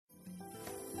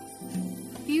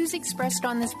views expressed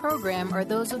on this program are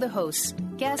those of the hosts,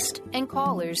 guests, and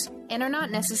callers, and are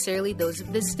not necessarily those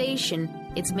of this station,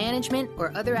 its management,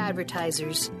 or other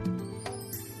advertisers.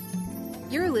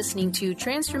 You're listening to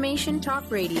Transformation Talk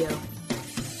Radio.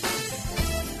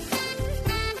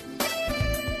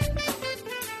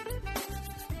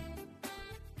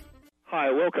 Hi,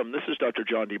 welcome. This is Dr.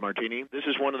 John DeMartini. This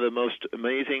is one of the most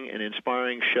amazing and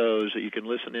inspiring shows that you can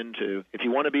listen into. If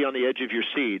you want to be on the edge of your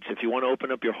seats, if you want to open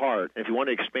up your heart, if you want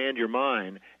to expand your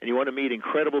mind, and you want to meet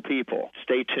incredible people,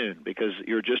 stay tuned because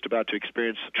you're just about to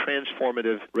experience a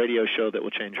transformative radio show that will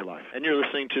change your life. And you're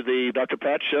listening to the Dr.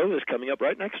 Pat Show that's coming up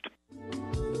right next.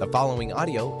 The following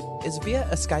audio is via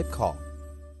a Skype call.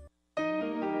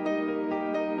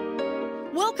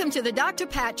 Welcome to the Dr.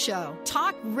 Pat Show.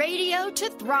 Talk radio to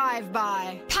thrive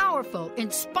by. Powerful,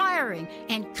 inspiring,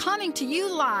 and coming to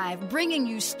you live, bringing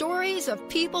you stories of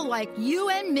people like you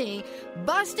and me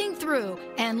busting through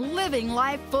and living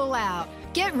life full out.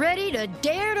 Get ready to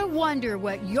dare to wonder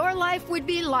what your life would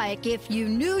be like if you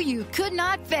knew you could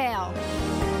not fail.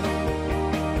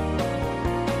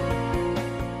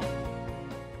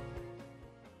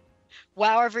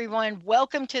 Wow, everyone.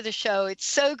 Welcome to the show. It's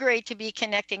so great to be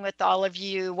connecting with all of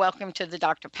you. Welcome to the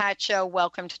Dr. Pat Show.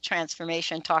 Welcome to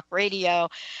Transformation Talk Radio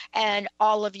and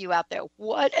all of you out there.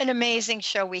 What an amazing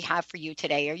show we have for you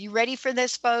today. Are you ready for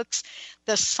this, folks?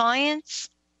 The science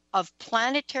of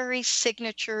planetary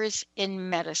signatures in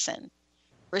medicine,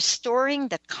 restoring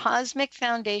the cosmic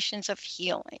foundations of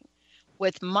healing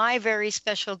with my very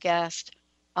special guest,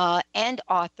 and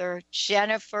author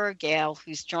Jennifer Gehl,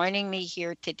 who's joining me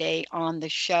here today on the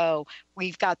show.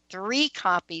 We've got 3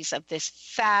 copies of this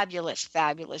fabulous,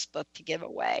 fabulous book to give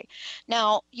away.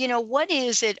 Now, what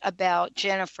is it about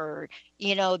Jennifer,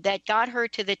 that got her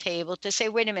to the table to say,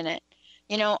 wait a minute,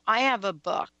 I have a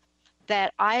book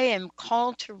that I am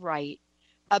called to write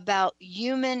about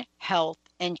human health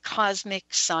and cosmic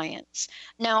science.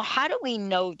 Now, how do we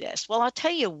know this? Well, I'll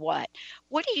tell you what.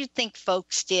 What do you think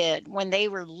folks did when they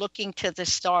were looking to the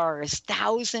stars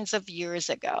thousands of years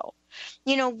ago?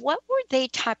 What were they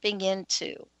tapping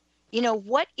into?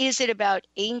 What is it about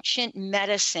ancient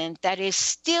medicine that is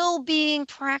still being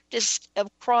practiced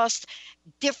across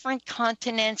different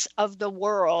continents of the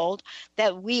world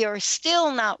that we are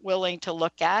still not willing to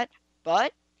look at,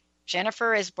 but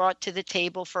Jennifer has brought to the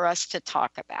table for us to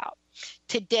talk about?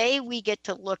 Today, we get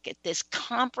to look at this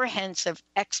comprehensive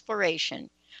exploration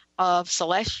of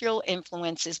celestial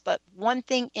influences, but one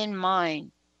thing in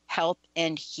mind, health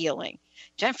and healing.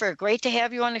 Jennifer, great to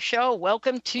have you on the show.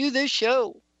 Welcome to the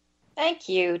show. Thank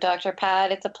you, Dr.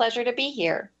 Pat. It's a pleasure to be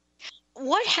here.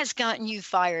 What has gotten you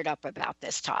fired up about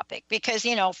this topic? Because,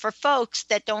 for folks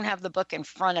that don't have the book in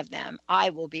front of them,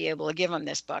 I will be able to give them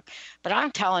this book. But I'm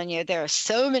telling you, there are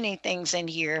so many things in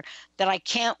here that I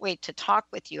can't wait to talk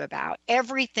with you about.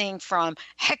 Everything from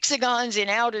hexagons in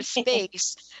outer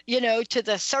space, to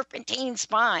the serpentine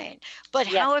spine. But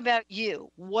How about you?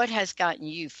 What has gotten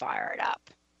you fired up?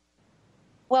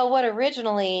 Well, what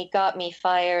originally got me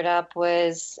fired up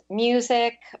was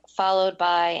music, followed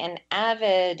by an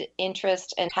avid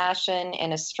interest and passion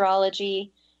in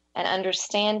astrology and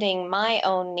understanding my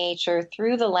own nature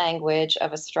through the language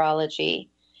of astrology.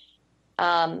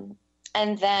 And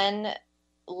then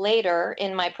later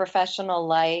in my professional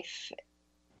life,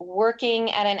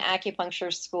 working at an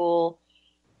acupuncture school,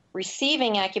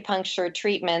 receiving acupuncture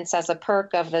treatments as a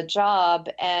perk of the job,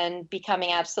 and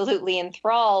becoming absolutely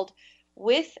enthralled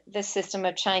with the system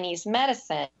of Chinese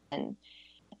medicine.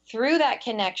 Through that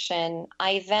connection,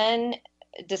 I then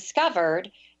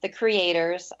discovered the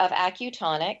creators of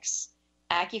acutonics,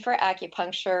 acu for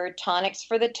acupuncture, tonics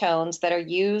for the tones that are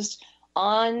used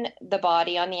on the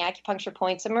body, on the acupuncture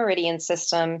points and meridian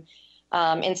system,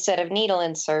 instead of needle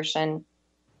insertion.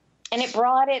 And it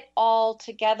brought it all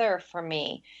together for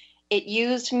me. It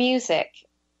used music,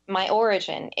 my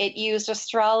origin. It used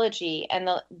astrology and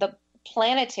the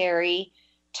planetary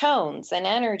tones and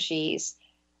energies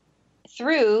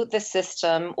through the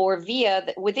system or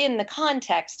within the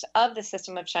context of the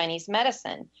system of Chinese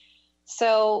medicine.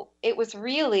 So it was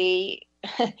really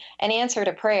an answer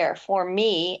to prayer for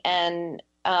me, and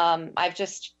I've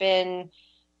just been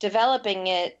developing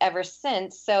it ever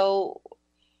since. So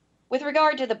with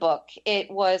regard to the book,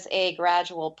 it was a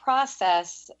gradual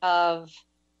process of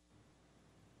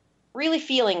really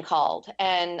feeling called.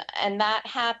 And that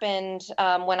happened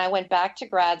when I went back to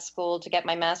grad school to get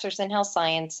my master's in health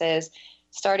sciences,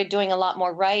 started doing a lot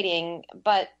more writing,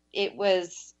 but it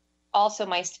was also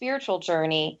my spiritual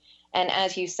journey. And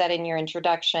as you said in your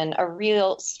introduction, a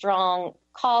real strong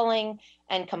calling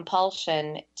and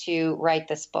compulsion to write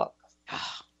this book.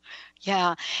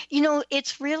 Yeah.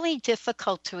 It's really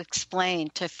difficult to explain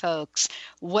to folks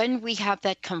when we have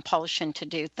that compulsion to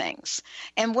do things.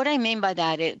 And what I mean by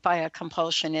that, by a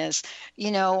compulsion is,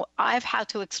 I've had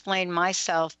to explain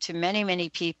myself to many, many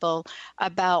people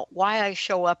about why I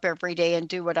show up every day and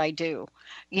do what I do.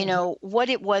 What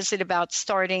it was about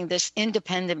starting this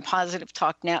independent positive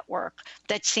talk network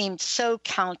that seemed so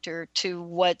counter to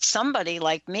what somebody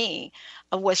like me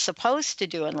was supposed to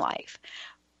do in life.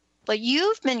 But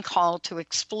you've been called to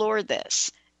explore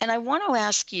this. And I want to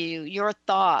ask you your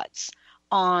thoughts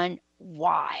on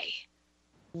why.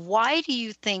 Why do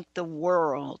you think the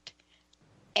world,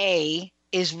 A,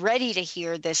 is ready to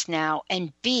hear this now,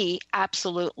 and B,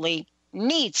 absolutely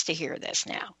needs to hear this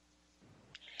now?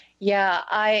 Yeah,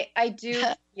 I do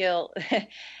feel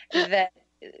that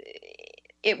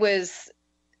it was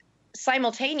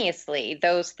simultaneously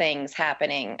those things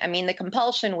happening. I mean, the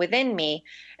compulsion within me.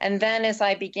 And then as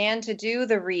I began to do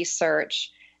the research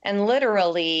and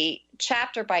literally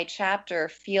chapter by chapter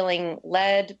feeling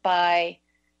led by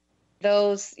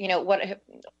those,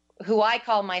 who I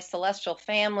call my celestial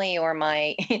family or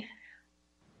my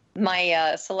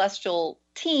celestial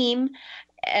team,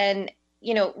 and,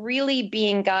 really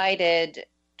being guided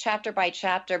chapter by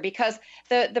chapter, because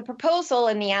the proposal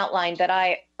and the outline that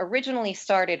I originally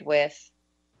started with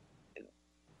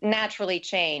naturally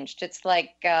changed. It's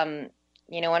like, an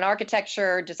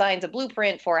architecture designs a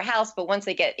blueprint for a house, but once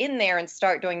they get in there and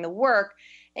start doing the work,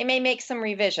 they may make some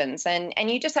revisions, and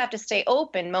you just have to stay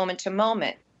open moment to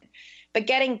moment. But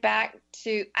getting back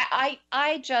to,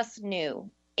 I just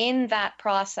knew in that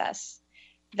process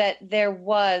that there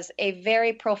was a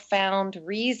very profound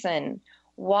reason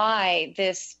why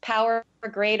this power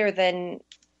greater than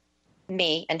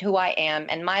me and who I am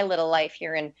and my little life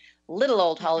here in little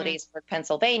old Hollidaysburg,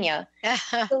 Pennsylvania,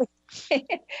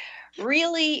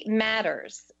 really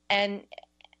matters. And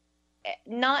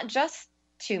not just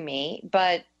to me,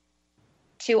 but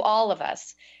to all of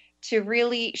us, to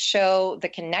really show the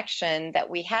connection that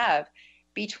we have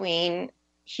between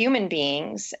human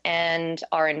beings and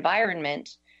our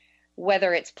environment,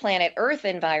 whether it's planet Earth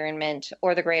environment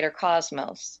or the greater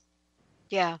cosmos.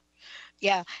 Yeah.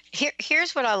 Yeah.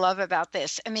 Here's what I love about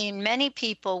this. I mean, many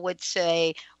people would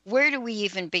say, where do we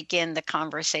even begin the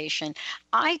conversation?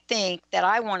 I think that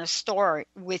I want to start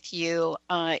with you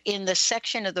in the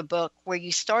section of the book where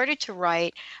you started to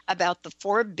write about the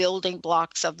 4 building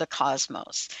blocks of the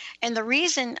cosmos. And the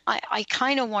reason I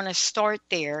kind of want to start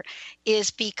there is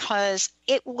because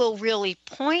it will really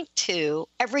point to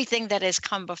everything that has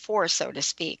come before, so to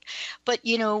speak. But,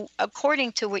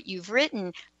 according to what you've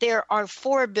written, there are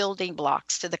 4 building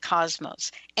blocks to the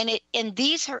cosmos. And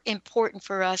these are important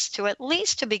for us to at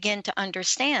least to begin to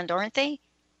understand, aren't they?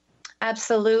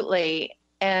 Absolutely.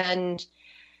 And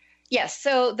yes,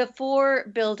 so the 4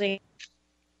 building.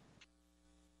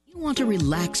 You want to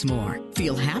relax more,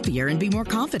 feel happier, and be more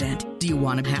confident? Do you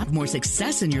want to have more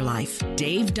success in your life?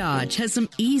 Dave Dodge has some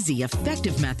easy,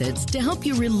 effective methods to help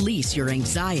you release your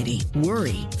anxiety,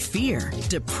 worry, fear,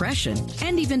 depression,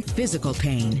 and even physical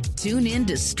pain. Tune in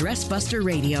to Stress Buster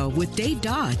Radio with Dave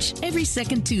Dodge every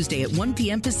second Tuesday at 1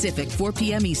 p.m. Pacific, 4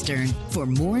 p.m. Eastern. For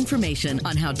more information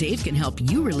on how Dave can help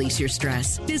you release your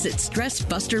stress, visit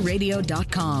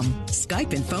StressBusterRadio.com.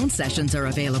 Skype and phone sessions are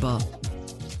available.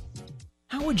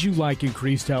 How would you like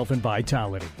increased health and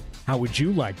vitality? How would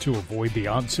you like to avoid the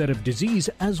onset of disease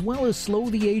as well as slow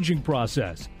the aging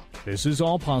process? This is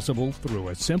all possible through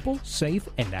a simple, safe,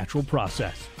 and natural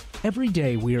process. Every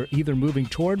day we are either moving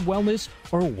toward wellness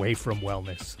or away from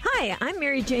wellness. Hi, I'm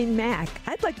Mary Jane Mack.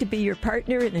 I'd like to be your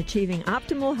partner in achieving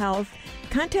optimal health.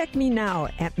 Contact me now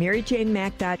at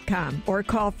maryjanemack.com or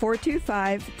call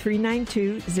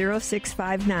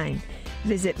 425-392-0659.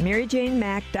 Visit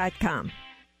maryjanemack.com.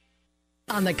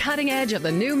 On the cutting edge of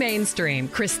the new mainstream,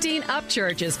 Christine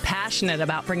Upchurch is passionate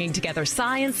about bringing together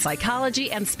science,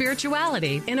 psychology, and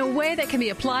spirituality in a way that can be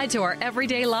applied to our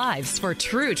everyday lives for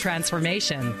true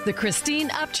transformation. The Christine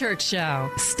Upchurch Show,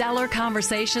 stellar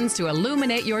conversations to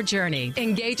illuminate your journey,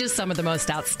 engages some of the most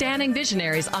outstanding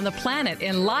visionaries on the planet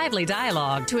in lively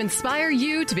dialogue to inspire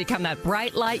you to become that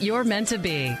bright light you're meant to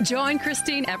be. Join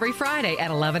Christine every Friday at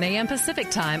 11 a.m.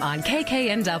 Pacific Time on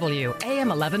KKNW, AM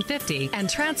 1150, and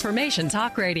Transformation Talk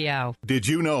Radio. Did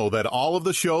you know that all of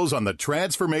the shows on the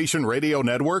Transformation Radio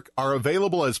Network are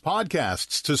available as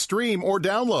podcasts to stream or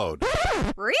download?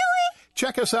 Really?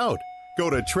 Check us out. Go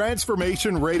to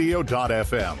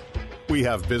transformationradio.fm. We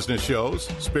have business shows,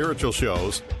 spiritual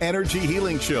shows, energy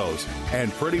healing shows,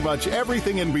 and pretty much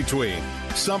everything in between.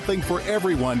 Something for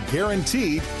everyone,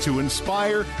 guaranteed to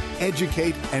inspire,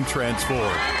 educate, and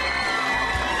transform.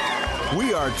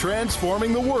 We are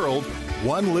transforming the world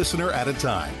one listener at a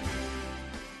time.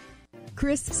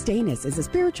 Chris Stanis is a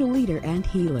spiritual leader and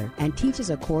healer and teaches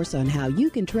a course on how you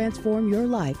can transform your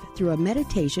life through a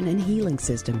meditation and healing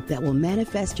system that will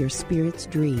manifest your spirit's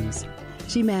dreams.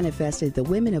 She manifested the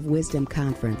Women of Wisdom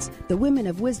Conference, the Women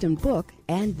of Wisdom book,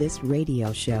 and this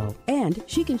radio show. And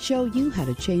she can show you how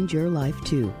to change your life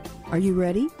too. Are you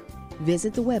ready?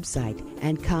 Visit the website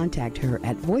and contact her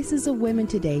at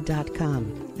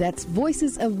voicesofwomentoday.com. That's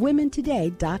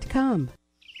voicesofwomentoday.com.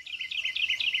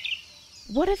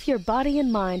 What if your body and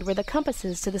mind were the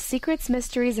compasses to the secrets,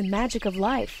 mysteries, and magic of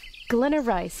life? Glenna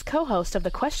Rice, co-host of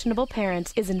The Questionable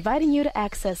Parent, is inviting you to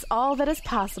access all that is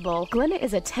possible. Glenna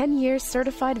is a 10-year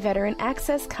certified veteran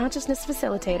access consciousness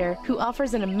facilitator who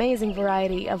offers an amazing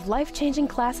variety of life-changing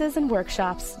classes and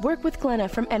workshops. Work with Glenna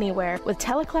from anywhere with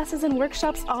teleclasses and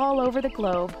workshops all over the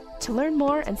globe. To learn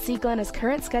more and see Glenna's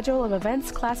current schedule of events,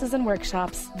 classes, and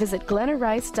workshops, visit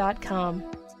glennarice.com.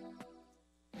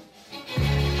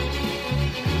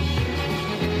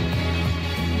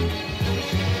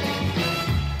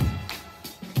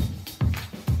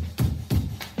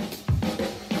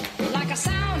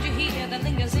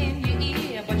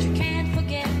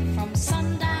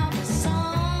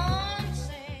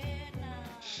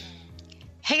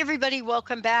 Hey, everybody,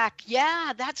 welcome back.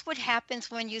 Yeah, that's what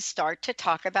happens when you start to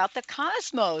talk about the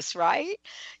cosmos, right?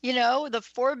 You know, the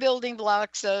 4 building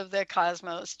blocks of the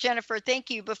cosmos. Jennifer, thank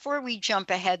you. Before we jump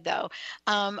ahead, though,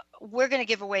 we're going to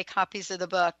give away copies of the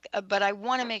book, but I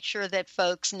want to make sure that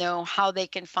folks know how they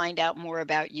can find out more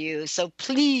about you. So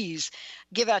please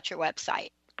give out your website.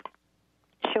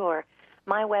 Sure.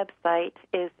 My website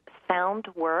is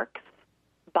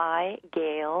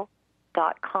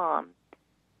soundworksbygehl.com.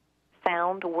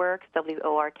 Soundworks,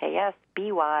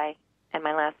 WORKS, and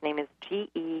my last name is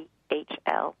GEHL.com.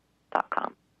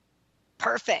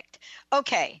 Perfect.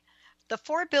 Okay. The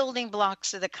 4 building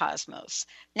blocks of the cosmos.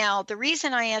 Now, the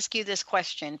reason I ask you this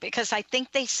question, because I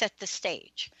think they set the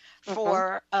stage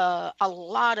for a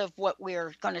lot of what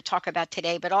we're going to talk about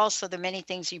today, but also the many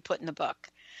things you put in the book.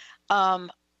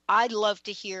 I'd love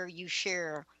to hear you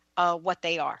share what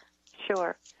they are.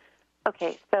 Sure.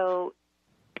 Okay, so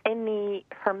in the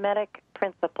Hermetic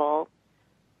principle,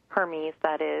 Hermes,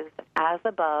 that is, as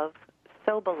above,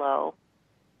 so below,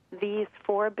 these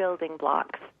 4 building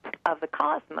blocks of the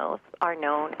cosmos are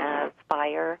known as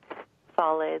fire,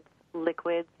 solids,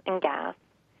 liquids, and gas.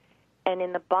 And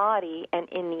in the body and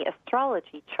in the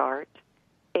astrology chart,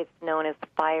 it's known as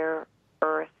fire,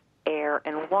 earth, air,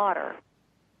 and water.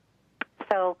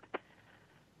 So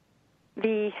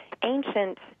the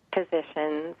ancient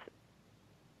physicians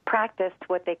practiced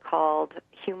what they called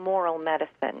humoral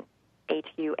medicine,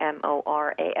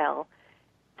 Humoral,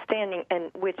 standing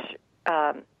and which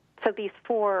so these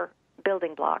 4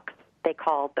 building blocks they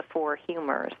called the 4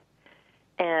 humors,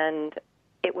 and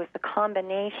it was the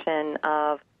combination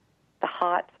of the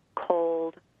hot,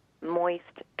 cold,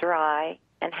 moist, dry,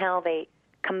 and how they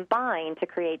combine to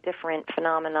create different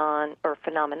phenomena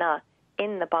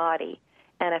in the body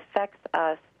and affects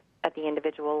us at the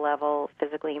individual level,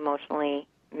 physically, emotionally,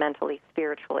 mentally,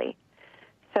 spiritually.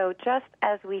 So just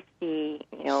as we see,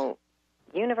 you know,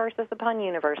 universes upon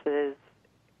universes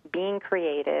being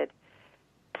created,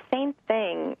 same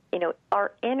thing, you know,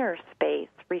 our inner space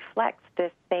reflects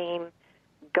this same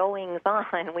goings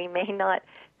on. We may not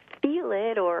feel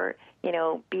it or, you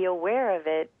know, be aware of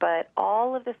it, but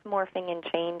all of this morphing and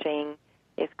changing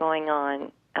is going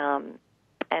on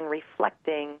and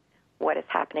reflecting what is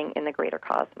happening in the greater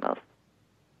cosmos.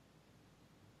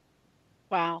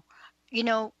 Wow. You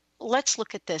know, let's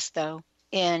look at this, though,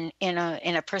 in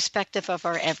a perspective of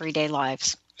our everyday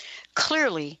lives.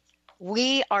 Clearly,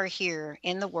 we are here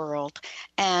in the world,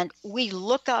 and we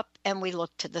look up and we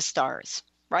look to the stars,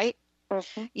 right?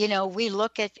 Mm-hmm. You know, we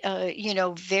look at,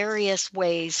 various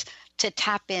ways to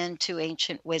tap into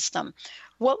ancient wisdom.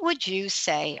 What would you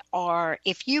say are,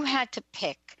 if you had to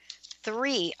pick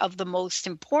 3 of the most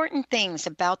important things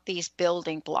about these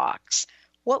building blocks,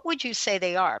 what would you say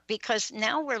they are? Because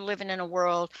now we're living in a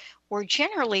world where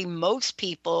generally most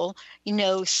people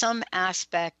know some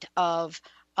aspect of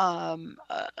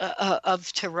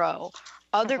tarot.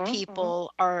 Other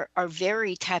people are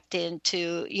very tapped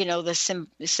into, you know, the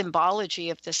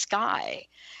symbology of the sky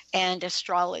and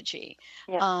astrology.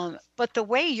 Yeah. But the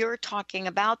way you're talking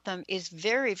about them is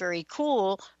very, very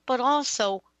cool, but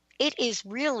also it is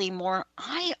really more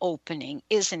eye-opening,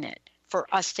 isn't it, for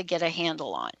us to get a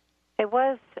handle on? It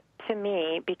was to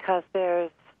me because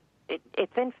it's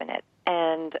infinite,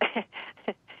 and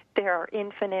there are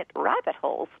infinite rabbit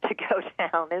holes to go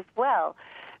down as well.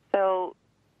 So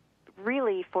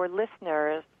really for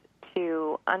listeners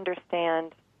to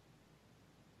understand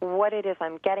what it is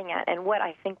I'm getting at, and what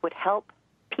I think would help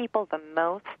people the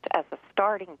most as a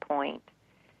starting point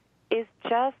is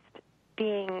just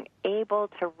being able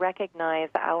to recognize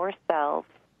ourselves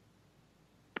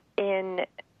in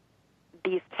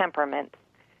these temperaments,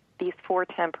 these 4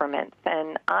 temperaments.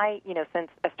 And I, since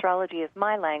astrology is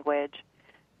my language,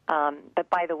 but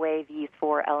by the way, these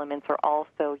 4 elements are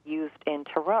also used in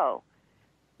tarot.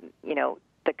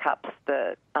 The cups,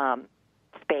 the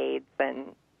spades,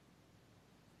 and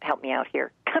help me out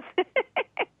here.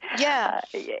 Yeah.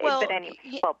 But anyway,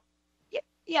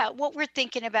 what we're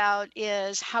thinking about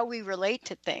is how we relate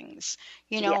to things.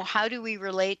 How do we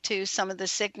relate to some of the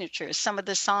signatures, some of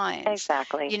the signs?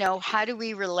 Exactly. How do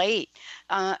we relate?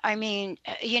 There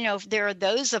are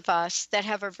those of us that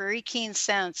have a very keen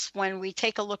sense when we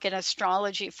take a look at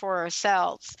astrology for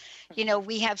ourselves.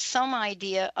 We have some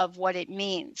idea of what it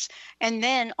means. And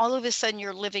then all of a sudden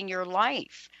you're living your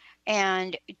life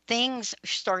and things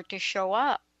start to show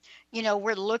up.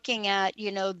 We're looking at,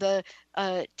 the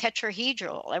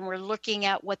tetrahedral, and we're looking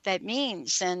at what that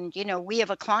means. And, we have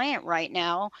a client right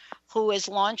now who is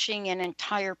launching an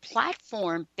entire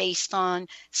platform based on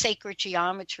sacred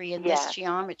geometry and this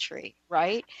geometry,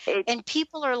 right? And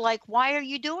people are like, why are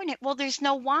you doing it? Well, there's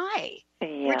no why.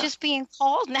 Yeah. We're just being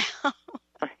called now.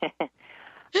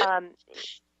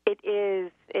 It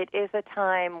is a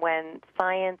time when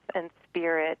science and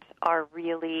spirit are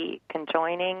really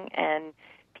conjoining, and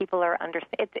people are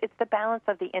understanding. It's the balance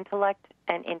of the intellect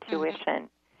and intuition.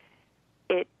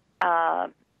 But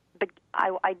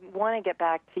I want to get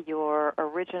back to your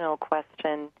original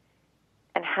question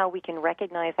and how we can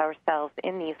recognize ourselves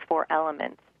in these 4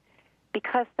 elements,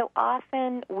 because so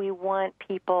often we want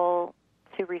people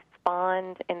to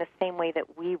respond in the same way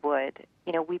that we would.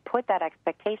 We put that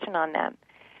expectation on them,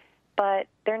 but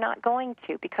they're not going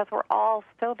to, because we're all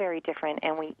so very different,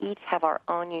 and we each have our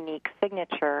own unique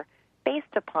signature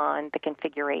based upon the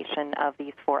configuration of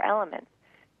these 4 elements.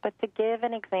 But to give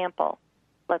an example,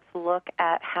 let's look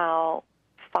at how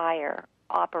fire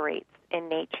operates in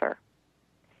nature.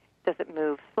 Does it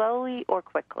move slowly or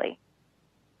quickly?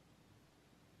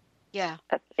 Yeah.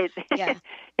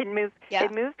 It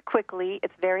moves quickly.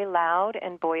 It's very loud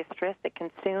and boisterous. It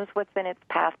consumes what's in its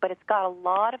path, but it's got a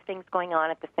lot of things going on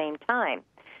at the same time.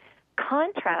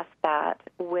 Contrast that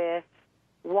with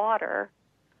water,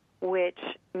 which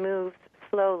moves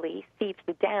slowly, seeps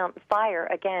down. Fire,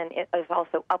 again, it is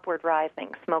also upward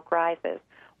rising. Smoke rises.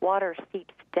 Water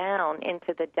seeps down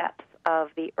into the depths of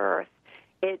the earth.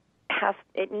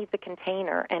 It needs a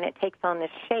container, and it takes on the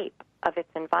shape of its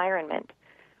environment.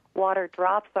 Water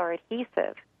drops are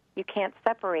adhesive. You can't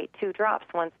separate 2 drops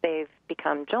once they've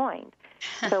become joined.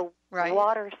 So right.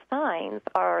 Water signs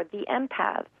are the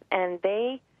empaths, and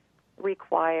they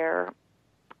require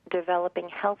developing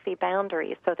healthy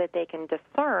boundaries so that they can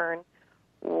discern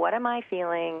what am I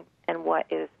feeling and what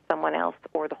is someone else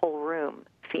or the whole room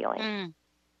feeling.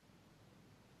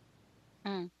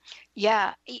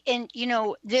 Yeah, and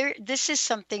this is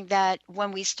something that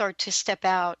when we start to step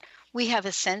out, we have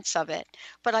a sense of it.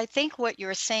 But I think what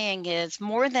you're saying is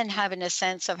more than having a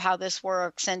sense of how this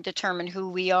works and determine who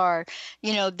we are,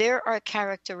 there are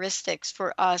characteristics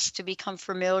for us to become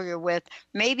familiar with,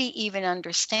 maybe even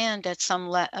understand at some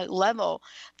level,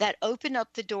 that open up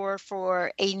the door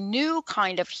for a new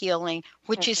kind of healing,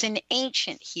 which is an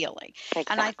ancient healing.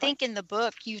 Exactly. And I think in the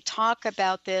book you talk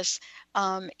about this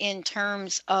in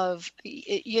terms of,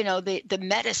 the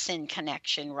medicine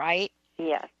connection, right?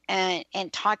 Yes.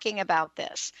 And talking about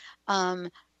this.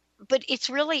 But it's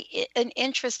really an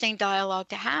interesting dialogue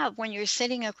to have when you're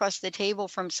sitting across the table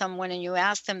from someone and you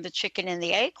ask them the chicken and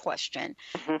the egg question,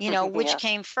 which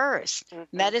came first,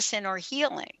 medicine or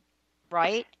healing,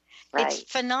 right? It's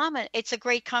phenomenal. It's a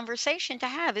great conversation to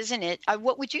have, isn't it?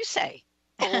 What would you say?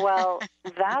 Well,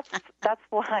 that's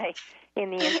why in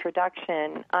the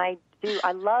introduction I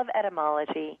love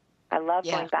etymology. I love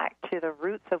going back to the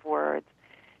roots of words.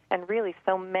 And really,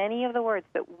 so many of the words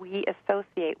that we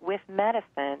associate with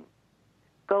medicine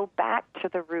go back to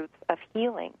the roots of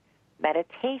healing,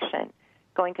 meditation,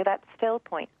 going to that still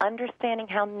point, understanding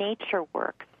how nature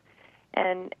works.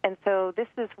 And so this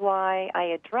is why I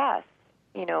address,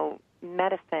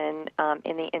 medicine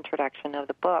in the introduction of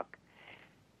the book.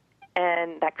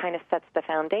 And that kind of sets the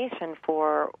foundation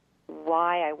for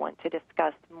why I want to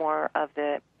discuss more of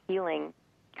the healing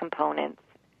components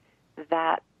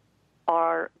that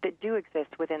do exist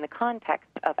within the context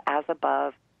of as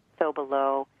above, so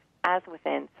below, as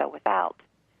within, so without.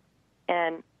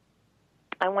 And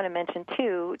I want to mention,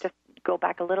 too, just go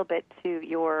back a little bit to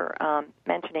your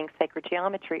mentioning sacred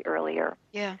geometry earlier.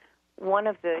 Yeah. One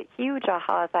of the huge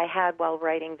ahas I had while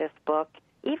writing this book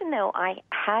even though I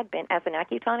had been, as an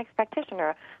acutonics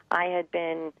practitioner, I had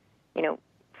been,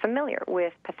 familiar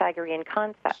with Pythagorean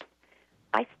concepts,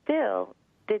 I still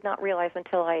did not realize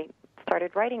until I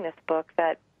started writing this book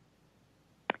that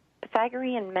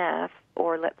Pythagorean math,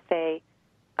 or let's say,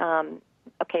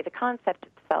 the concept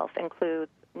itself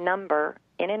includes number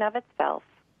in and of itself,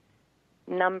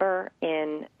 number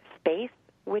in space,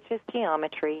 which is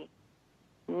geometry,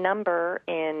 number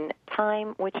in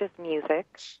time, which is music,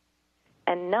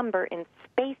 and number in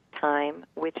space-time,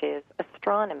 which is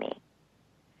astronomy.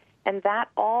 And that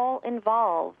all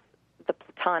involves the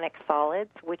Platonic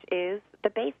solids, which is the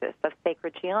basis of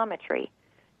sacred geometry,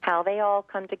 how they all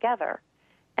come together.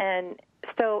 And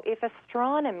so if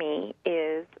astronomy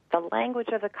is the language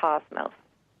of the cosmos,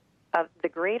 of the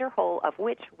greater whole of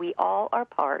which we all are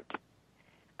part,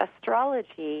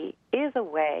 astrology is a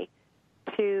way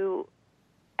to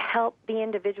help the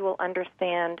individual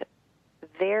understand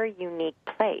their unique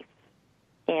place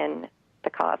in the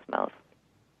cosmos.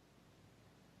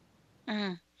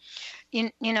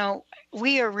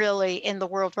 We are really in the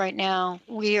world right now.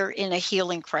 We are in a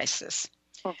healing crisis,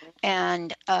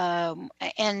 and I'm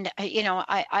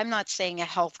not saying a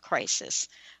health crisis.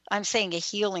 I'm saying a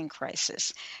healing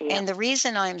crisis, and the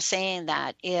reason I'm saying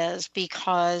that is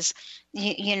because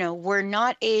we're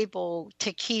not able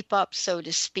to keep up, so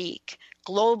to speak,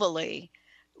 globally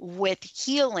with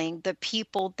healing the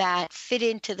people that fit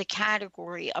into the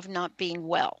category of not being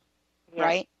well,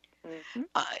 right?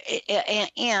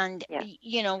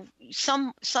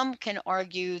 Some can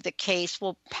argue the case,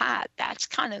 well, Pat, that's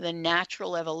kind of the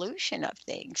natural evolution of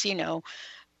things,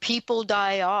 people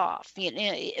die off,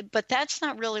 but that's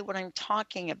not really what I'm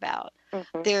talking about.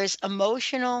 There's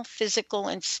emotional, physical,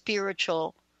 and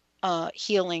spiritual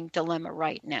healing dilemma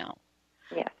right now.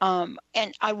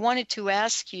 And I wanted to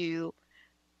ask you,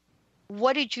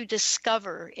 what did you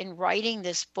discover in writing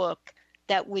this book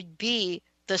that would be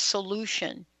the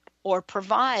solution or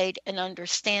provide an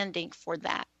understanding for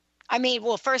that? I mean,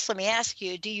 well, first let me ask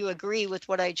you, do you agree with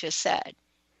what I just said?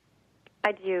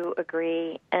 I do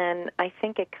agree, and I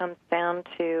think it comes down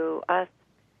to us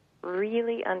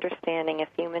really understanding as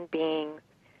human beings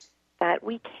that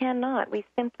we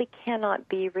simply cannot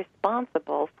be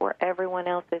responsible for everyone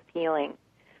else's healing.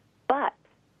 But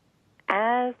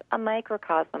as a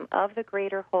microcosm of the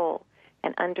greater whole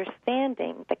and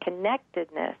understanding the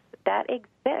connectedness that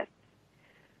exists,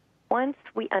 once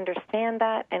we understand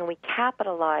that and we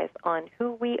capitalize on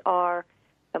who we are,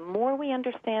 the more we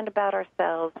understand about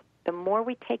ourselves, the more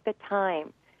we take the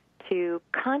time to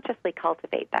consciously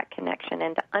cultivate that connection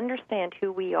and to understand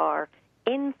who we are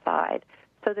inside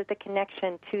so that the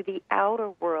connection to the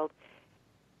outer world,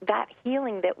 that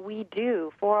healing that we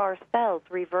do for ourselves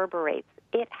reverberates.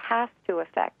 It has to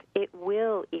affect, it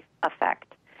will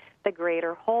affect the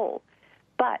greater whole.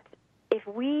 But if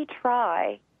we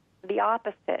try the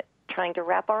opposite, trying to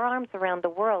wrap our arms around the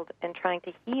world and trying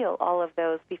to heal all of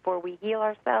those before we heal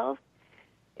ourselves,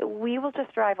 we will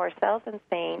just drive ourselves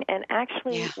insane. And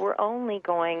actually, we're only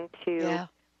going to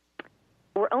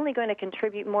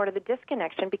contribute more to the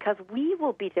disconnection because we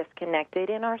will be disconnected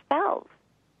in ourselves.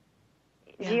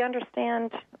 Do you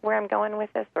understand where I'm going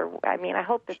with this? Or, I mean, I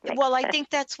hope this makes sense. I think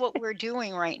that's what we're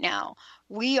doing right now.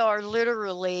 We are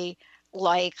literally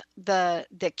like the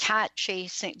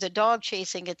dog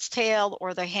chasing its tail,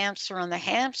 or the hamster on the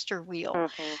hamster wheel.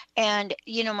 And,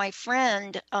 my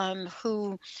friend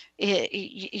who,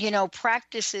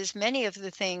 practices many of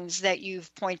the things that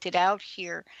you've pointed out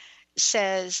here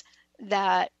says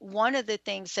that one of the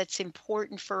things that's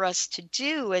important for us to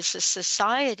do as a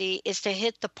society is to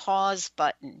hit the pause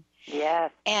button.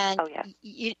 Yes. And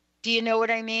do you know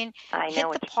what I mean? I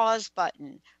know. Hit the pause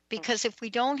button. Because if we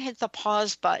don't hit the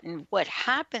pause button, what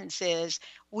happens is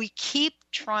we keep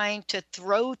trying to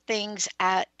throw things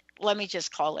at, let me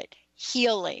just call it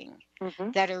healing,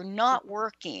 that are not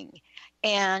working.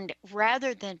 And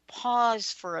rather than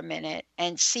pause for a minute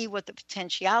and see what the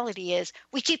potentiality is,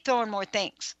 we keep throwing more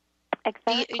things.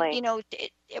 Exactly.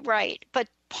 Right. But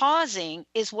pausing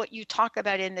is what you talk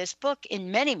about in this book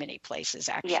in many, many places,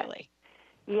 actually.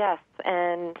 Yes.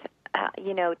 And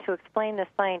to explain this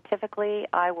scientifically,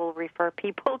 I will refer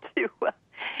people to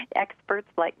experts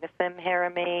like Nassim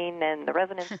Haramein and the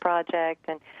Resonance Project,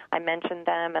 and I mentioned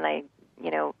them, and I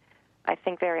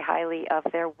think very highly of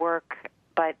their work.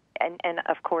 But and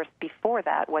of course, before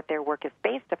that, what their work is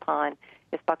based upon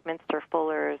is Buckminster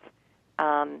Fuller's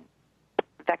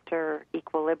vector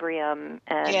equilibrium,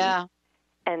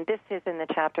 and this is in the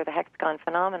chapter The Hexagon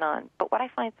Phenomenon. But what I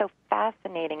find so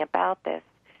fascinating about this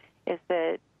is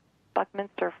that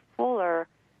Buckminster Fuller,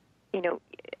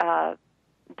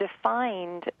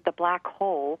 defined the black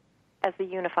hole as the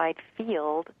unified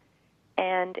field,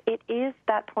 and it is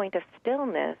that point of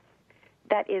stillness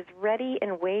that is ready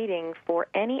and waiting for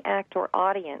any act or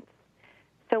audience.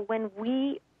 So when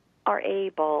we are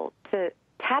able to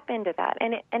tap into that,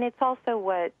 and it's also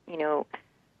what,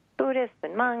 Buddhists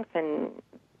and monks and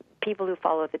people who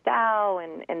follow the Tao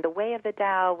and the way of the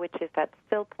Tao, which is that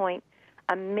still point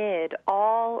amid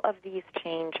all of these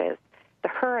changes, the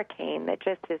hurricane that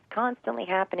just is constantly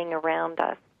happening around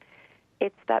us.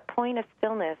 It's that point of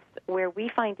stillness where we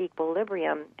find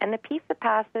equilibrium and the peace that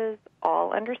passes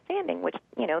all understanding, which,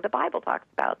 the Bible talks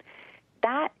about.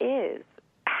 That is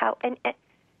how, and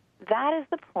that is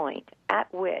the point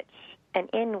at which and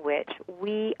in which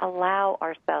we allow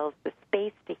ourselves the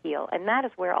space to heal. And that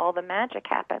is where all the magic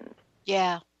happens.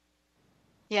 Yeah.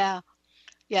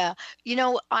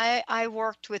 I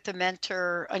worked with a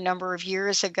mentor a number of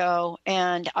years ago,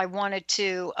 and I wanted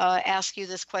to ask you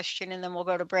this question, and then we'll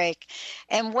go to break.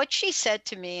 And what she said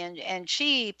to me, and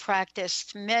she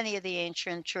practiced many of the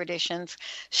ancient traditions,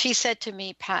 she said to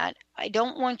me, Pat, I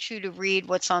don't want you to read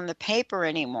what's on the paper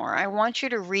anymore. I want you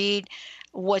to read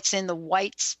what's in the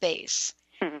white space.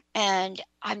 Mm-hmm. And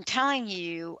I'm telling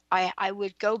you, I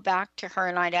would go back to her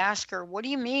and I'd ask her, what do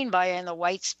you mean by in the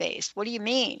white space? What do you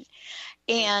mean?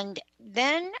 And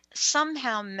then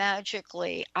somehow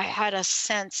magically I had a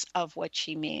sense of what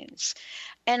she means.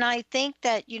 And I think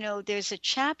that, there's a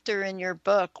chapter in your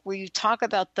book where you talk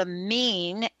about the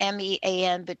mean,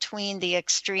 MEAN, between the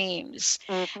extremes.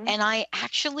 Mm-hmm. And I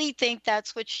actually think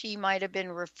that's what she might have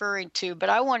been referring to, but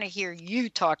I want to hear you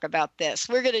talk about this.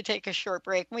 We're going to take a short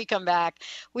break. When we come back,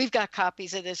 we've got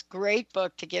copies of this great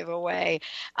book to give away.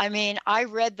 I mean, I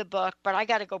read the book, but I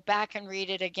got to go back and read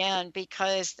it again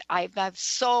because I have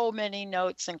so many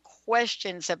notes and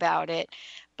questions about it.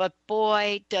 But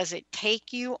boy, does it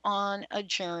take you on a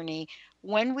journey.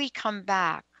 When we come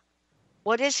back,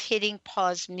 what does hitting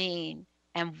pause mean?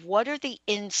 And what are the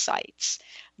insights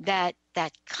that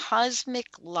cosmic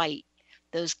light,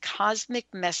 those cosmic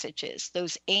messages,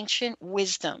 those ancient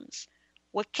wisdoms,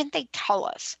 what can they tell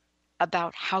us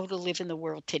about how to live in the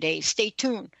world today? Stay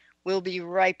tuned. We'll be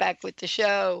right back with the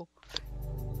show.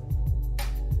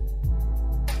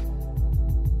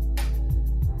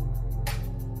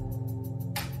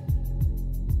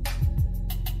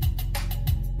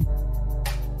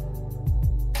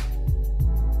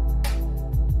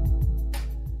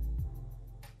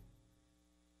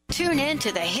 Tune in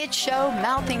to the hit show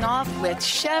Mouthing Off with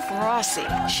Chef Rossi.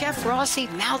 Chef Rossi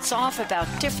mouths off about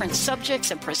different subjects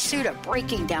in pursuit of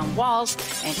breaking down walls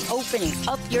and opening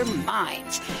up your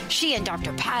minds. She and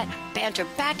Dr. Pat banter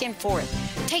back and forth,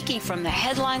 taking from the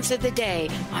headlines of the day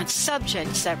on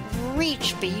subjects that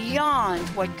reach beyond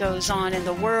what goes on in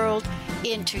the world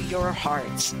into your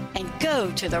hearts. And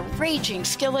go to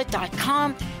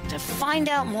theragingskillet.com to find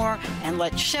out more and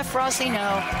let Chef Rossi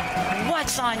know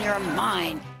what's on your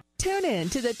mind. Tune in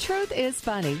to The Truth is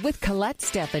Funny with Colette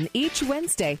Steffen each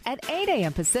Wednesday at 8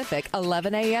 a.m. Pacific,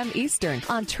 11 a.m. Eastern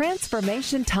on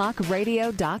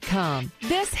TransformationTalkRadio.com.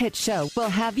 This hit show will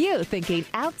have you thinking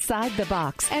outside the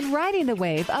box and riding the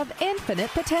wave of infinite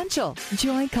potential.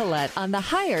 Join Colette on the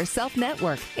Higher Self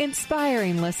Network,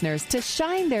 inspiring listeners to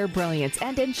shine their brilliance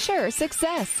and ensure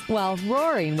success while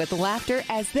roaring with laughter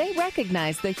as they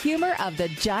recognize the humor of the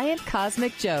giant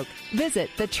cosmic joke.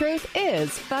 Visit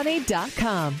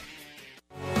thetruthisfunny.com.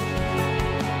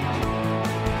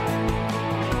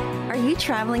 Are you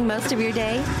traveling most of your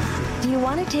day? Do you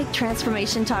want to take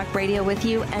Transformation Talk Radio with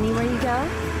you anywhere you go?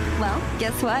 Well,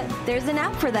 guess what? There's an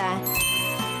app for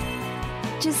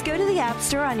that. Just go to the App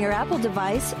Store on your Apple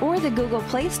device or the Google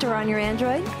Play Store on your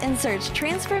Android and search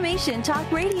Transformation Talk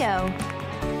Radio.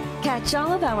 Catch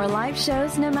all of our live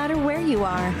shows no matter where you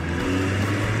are.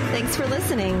 Thanks for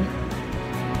listening.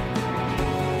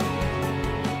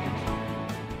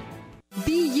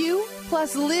 Be you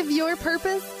plus live your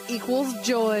purpose equals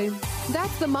joy.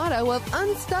 That's the motto of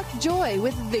Unstuck Joy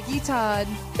with Vicki Todd.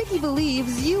 Vicki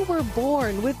believes you were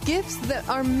born with gifts that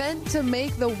are meant to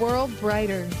make the world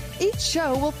brighter. Each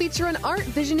show will feature an art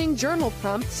visioning journal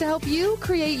prompt to help you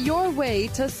create your way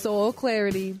to soul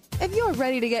clarity. If you're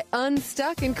ready to get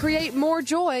unstuck and create more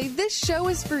joy, this show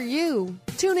is for you.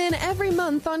 Tune in every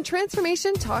month on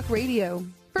Transformation Talk Radio.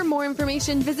 For more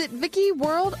information, visit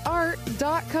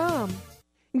VickiWorldArt.com.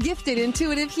 Gifted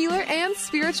intuitive healer and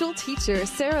spiritual teacher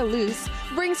Sarah Luce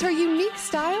brings her unique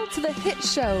style to the hit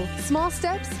show Small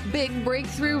Steps, Big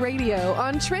Breakthrough Radio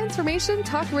on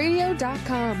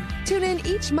TransformationTalkRadio.com. Tune in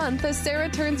each month as Sarah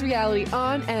turns reality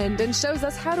on end and shows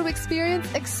us how to experience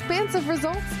expansive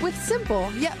results with simple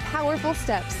yet powerful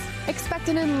steps. Expect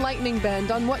an enlightening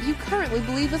bend on what you currently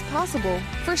believe is possible.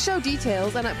 For show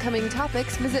details and upcoming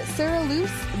topics, visit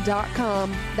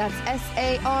sarahloos.com. That's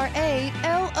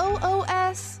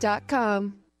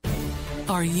SARALOOS.com.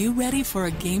 Are you ready for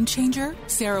a game changer?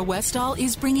 Sarah Westall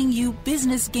is bringing you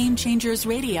Business Game Changers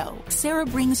Radio. Sarah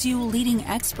brings you leading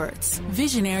experts,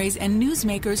 visionaries, and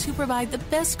newsmakers who provide the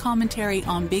best commentary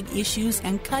on big issues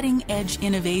and cutting-edge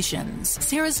innovations.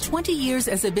 Sarah's 20 years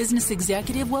as a business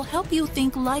executive will help you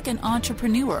think like an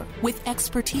entrepreneur with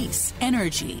expertise,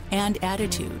 energy, and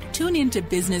attitude. Tune into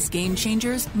Business Game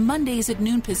Changers Mondays at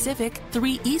noon Pacific,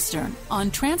 3 Eastern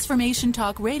on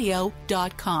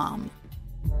TransformationTalkRadio.com.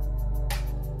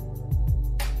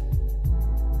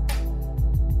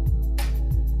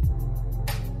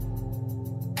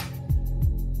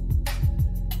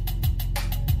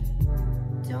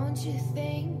 You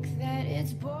think that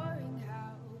it's boring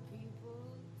how people...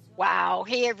 Wow.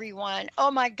 Hey, everyone.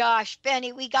 Oh, my gosh.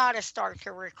 Benny, we got to start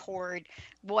to record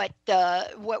what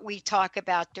we talk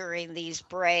about during these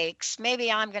breaks.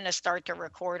 Maybe I'm going to start to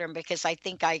record them because I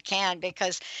think I can,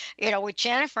 because, what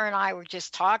Jennifer and I were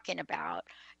just talking about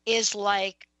is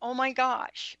like, oh, my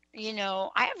gosh. I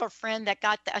have a friend that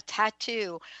got a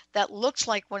tattoo that looks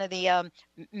like one of the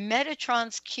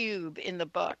Metatron's cube in the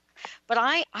book. But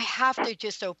I have to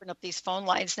just open up these phone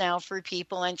lines now for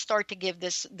people and start to give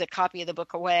the copy of the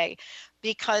book away,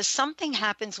 because something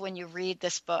happens when you read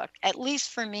this book. At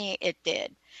least for me, it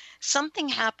did. Something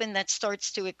happened that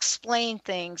starts to explain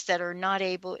things that are not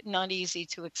easy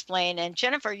to explain. And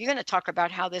Jennifer, you're going to talk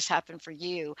about how this happened for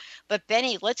you. But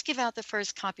Benny, let's give out the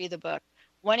first copy of the book.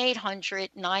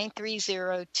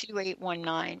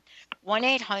 1-800-930-2819.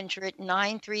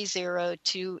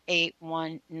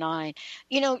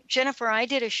 1-800-930-2819. Jennifer, I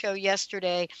did a show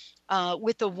yesterday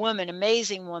with a woman,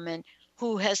 amazing woman,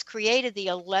 who has created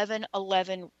the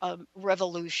 1111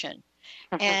 revolution.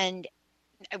 And,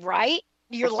 right?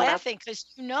 You're laughing because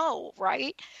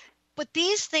right? But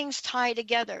these things tie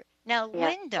together. Now,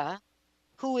 Linda,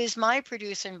 who is my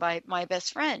producer and my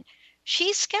best friend,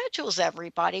 she schedules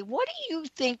everybody. What do you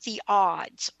think the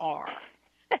odds are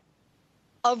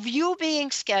of you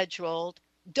being scheduled,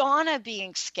 Donna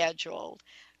being scheduled,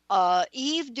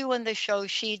 Eve doing the show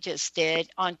she just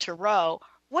did on Tarot?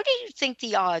 What do you think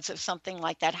the odds of something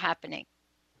like that happening?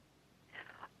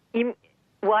 I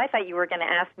thought you were going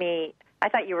to ask me. I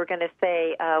thought you were going to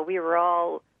say we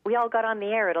all got on the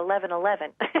air at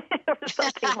 11:11 or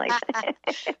something like that.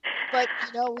 But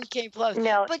we came close.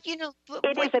 No, but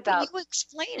it is about. You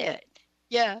explain it.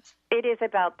 Yeah, it is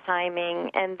about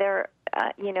timing, and there,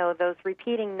 those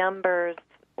repeating numbers.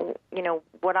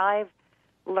 What I've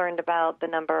learned about the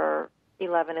number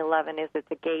 1111 is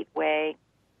it's a gateway,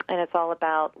 and it's all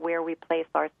about where we place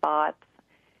our thoughts,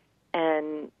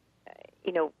 and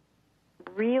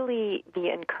really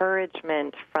the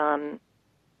encouragement from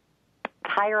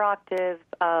higher octaves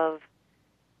of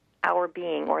our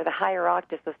being, or the higher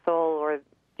octaves of soul, or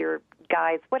your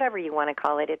guides, whatever you want to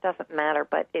call it. It doesn't matter,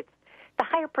 but it's the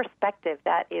higher perspective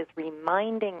that is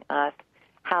reminding us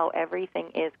how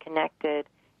everything is connected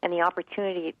and the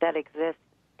opportunity that exists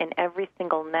in every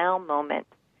single now moment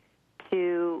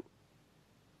to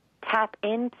tap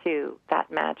into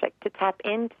that magic, to tap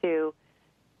into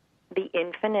the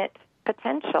infinite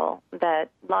potential that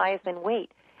lies in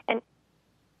wait.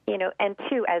 And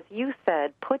two, as you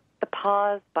said, put the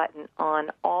pause button on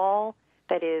all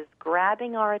that is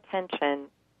grabbing our attention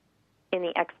in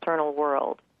the external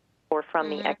world, or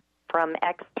from from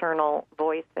external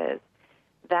voices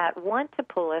that want to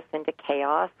pull us into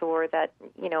chaos, or that,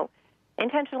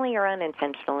 intentionally or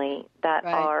unintentionally, that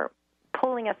are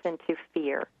pulling us into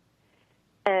fear.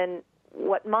 And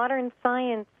what modern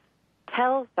science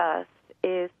tells us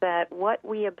is that what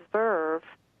we observe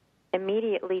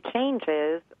immediately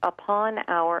changes upon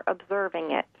our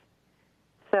observing it.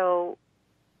 So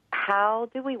how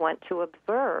do we want to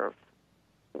observe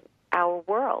our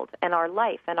world and our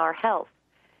life and our health?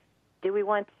 Do we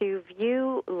want to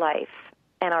view life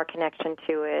and our connection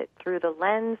to it through the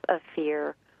lens of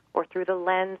fear, or through the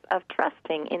lens of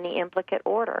trusting in the implicate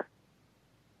order?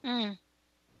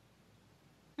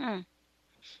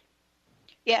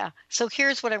 Yeah. So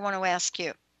here's what I want to ask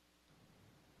you.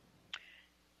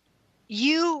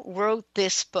 You wrote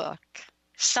this book.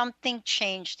 Something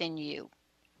changed in you.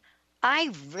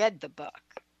 I read the book,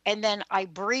 and then I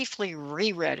briefly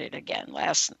reread it again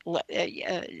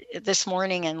this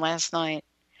morning and last night.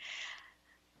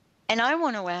 And I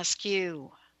want to ask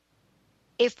you,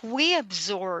 if we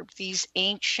absorb these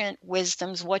ancient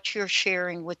wisdoms, what you're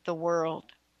sharing with the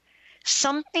world,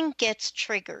 something gets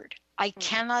triggered. I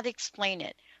cannot explain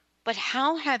it. but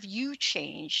how have you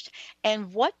changed?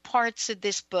 And what parts of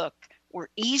this book were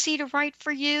easy to write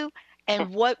for you?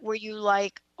 And what were you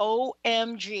like,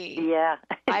 OMG? Yeah.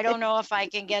 I don't know if I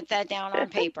can get that down on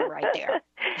paper right there.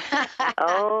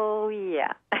 Oh,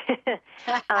 yeah.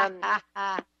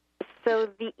 So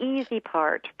the easy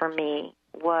part for me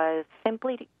was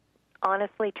simply,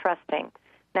 honestly trusting.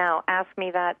 Now, ask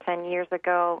me that 10 years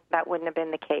ago, that wouldn't have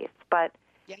been the case. But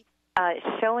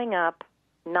showing up,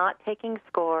 not taking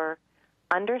score,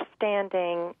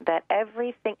 understanding that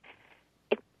everything,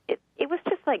 it was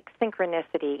just like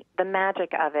synchronicity, the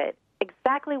magic of it.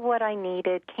 Exactly what I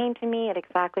needed came to me at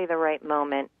exactly the right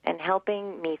moment, and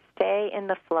helping me stay in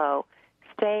the flow,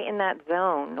 stay in that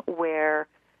zone where,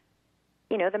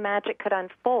 you know, the magic could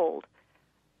unfold.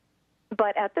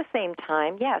 But at the same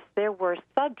time, yes, there were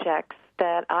subjects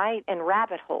that and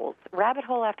rabbit hole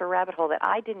after rabbit hole that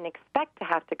I didn't expect to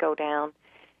have to go down.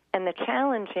 And the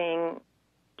challenging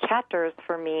chapters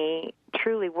for me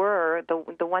truly were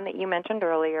the one that you mentioned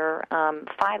earlier,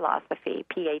 philosophy,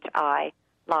 PHI,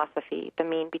 philosophy, the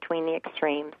mean between the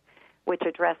extremes, which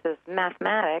addresses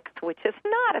mathematics, which is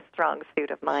not a strong suit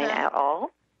of mine at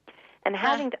all, and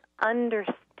having to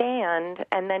understand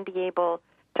and then be able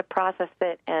to process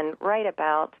it and write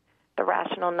about the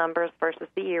rational numbers versus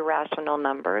the irrational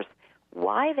numbers,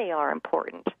 why they are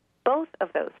important, both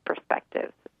of those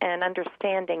perspectives, and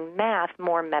understanding math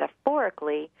more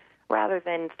metaphorically rather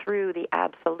than through the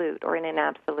absolute or in an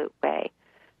absolute way.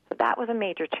 So that was a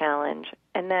major challenge.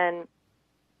 And then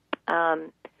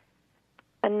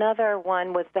another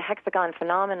one was the hexagon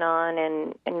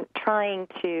phenomenon and trying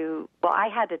to, well, I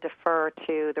had to defer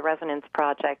to the Resonance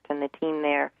Project and the team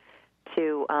there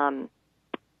to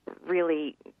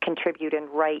really contribute and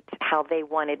write how they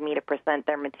wanted me to present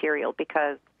their material,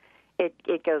 because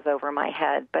it goes over my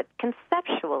head. But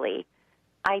conceptually,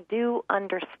 I do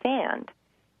understand,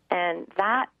 and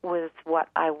that was what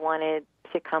I wanted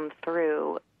to come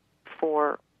through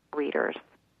for readers.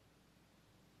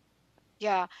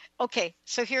 Yeah. Okay.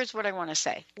 So here's what I want to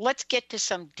say. Let's get to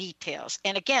some details.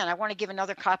 And again, I want to give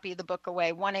another copy of the book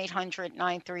away,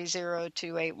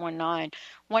 1-800-930-2819,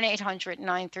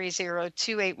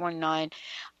 1-800-930-2819.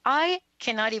 I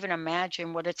cannot even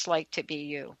imagine what it's like to be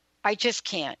you. I just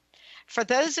can't. For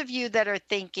those of you that are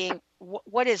thinking,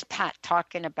 what is Pat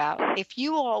talking about? If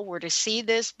you all were to see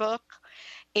this book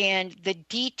and the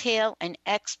detail and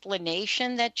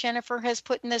explanation that Jennifer has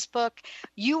put in this book,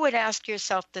 you would ask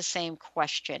yourself the same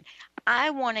question.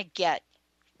 I want to get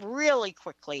really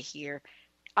quickly here.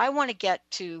 I want to get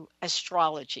to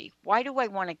astrology. Why do I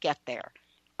want to get there?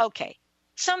 Okay,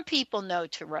 some people know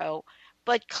tarot,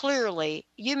 but clearly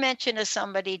you mention to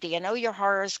somebody, do you know your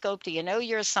horoscope? Do you know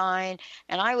your sign?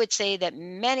 And I would say that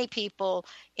many people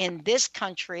in this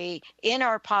country, in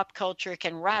our pop culture,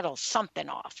 can rattle something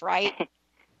off, right?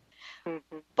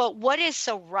 Mm-hmm. But what is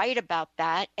so right about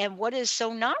that, and what is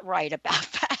so not right about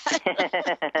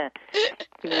that?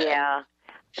 Yeah.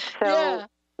 So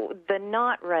the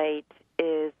not right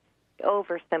is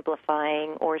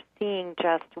oversimplifying or seeing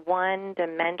just one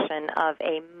dimension of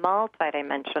a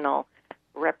multidimensional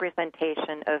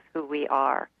representation of who we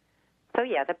are. So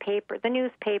yeah, the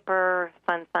newspaper,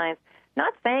 sun signs,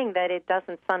 not saying that it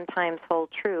doesn't sometimes hold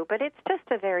true, but it's just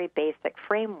a very basic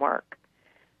framework.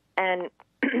 And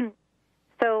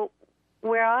so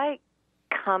where I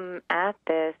come at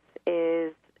this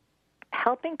is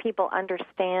helping people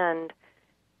understand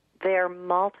their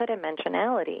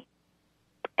multidimensionality.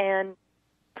 And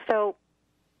so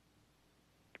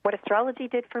what astrology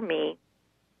did for me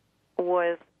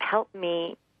was help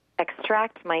me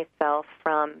extract myself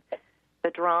from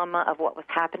the drama of what was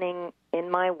happening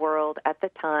in my world at the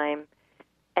time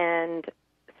and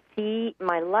see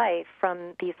my life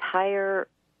from the higher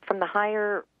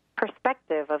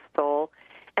perspective of soul,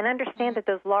 and understand that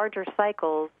those larger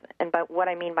cycles, and by what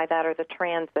I mean by that are the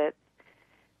transits.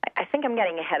 I think I'm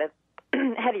getting ahead of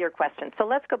your question. So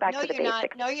let's go back to the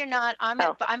basics. No, you're not.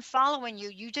 I'm following you.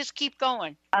 You just keep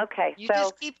going. Okay. You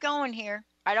just keep going here.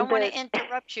 I don't want to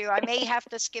interrupt you. I may have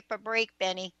to skip a break,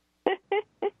 Benny.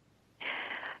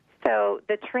 So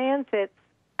the transits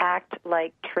act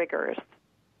like triggers,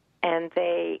 and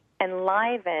they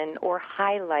enliven or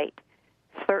highlight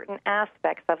certain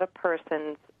aspects of a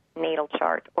person's natal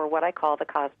chart, or what I call the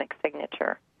cosmic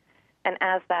signature. And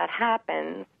as that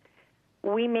happens,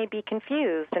 we may be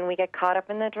confused and we get caught up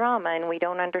in the drama and we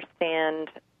don't understand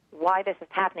why this is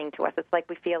happening to us. It's like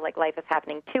we feel like life is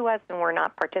happening to us and we're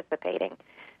not participating.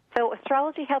 So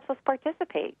astrology helps us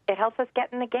participate. It helps us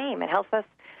get in the game. It helps us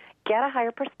get a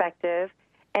higher perspective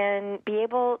and be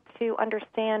able to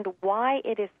understand why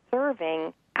it is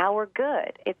serving our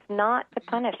good. It's not to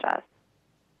punish us.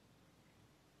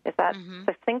 Is that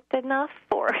succinct enough?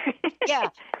 Yeah,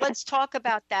 let's talk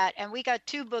about that. And we got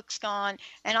 2 books gone,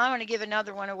 and I want to give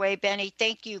another one away, Benny.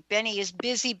 Thank you. Benny is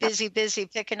busy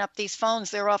picking up these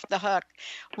phones. They're off the hook.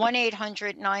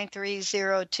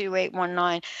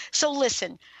 1-800-930-2819. So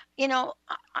listen,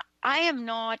 I am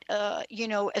not,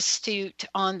 astute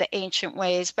on the ancient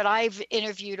ways, but I've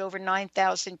interviewed over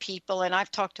 9,000 people, and I've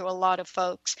talked to a lot of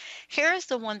folks. Here's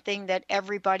the one thing that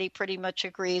everybody pretty much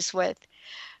agrees with.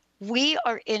 We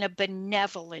are in a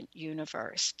benevolent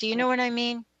universe. Do you know what I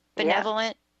mean?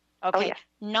 Benevolent? Yeah. Okay. Oh, yeah.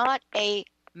 Not a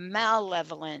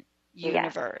malevolent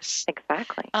universe. Yeah,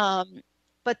 exactly.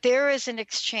 But there is an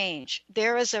exchange.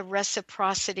 There is a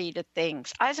reciprocity to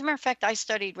things. As a matter of fact, I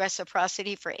studied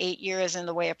reciprocity for 8 years in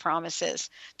the Way of Promises.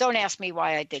 Don't ask me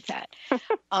why I did that.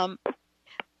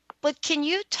 But can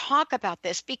you talk about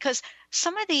this? Because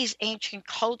some of these ancient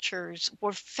cultures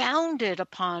were founded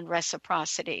upon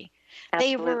reciprocity.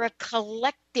 Absolutely. They were a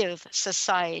collective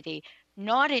society,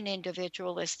 not an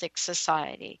individualistic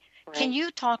society. Right. Can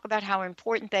you talk about how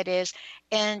important that is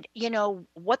and,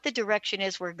 what the direction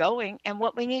is we're going and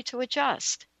what we need to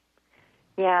adjust?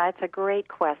 Yeah, it's a great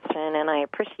question, and I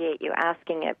appreciate you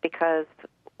asking it because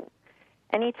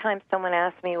anytime someone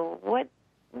asks me,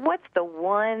 what's the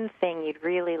one thing you'd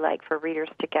really like for readers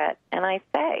to get? And I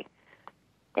say,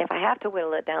 if I have to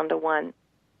whittle it down to one,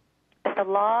 the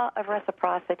law of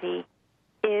reciprocity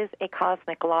is a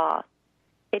cosmic law.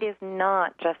 It is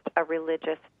not just a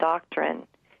religious doctrine.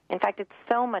 In fact, it's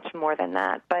so much more than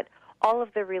that. But all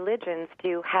of the religions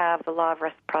do have the law of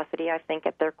reciprocity, I think,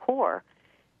 at their core.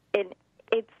 It's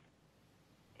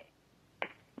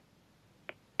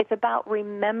about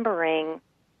remembering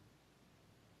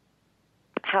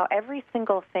how every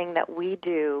single thing that we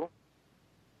do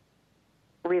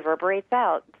reverberates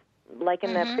out. Like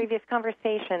in the previous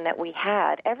conversation that we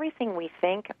had, everything we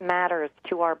think matters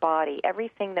to our body.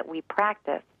 Everything that we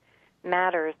practice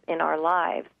matters in our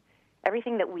lives.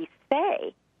 Everything that we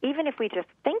say, even if we just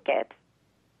think it,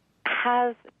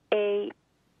 has a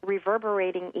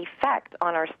reverberating effect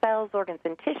on our cells, organs,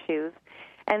 and tissues,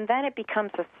 and then it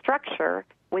becomes a structure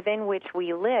within which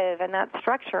we live, and that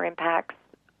structure impacts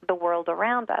the world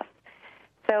around us.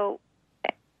 So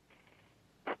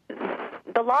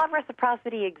the law of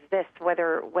reciprocity exists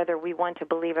whether we want to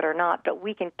believe it or not, but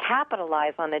we can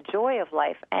capitalize on the joy of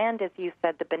life and, as you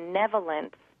said, the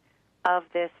benevolence of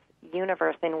this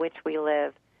universe in which we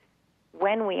live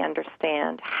when we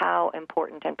understand how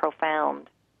important and profound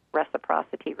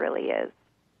reciprocity really is.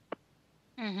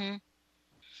 Mm-hmm.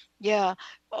 Yeah.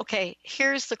 Okay,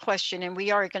 here's the question, and we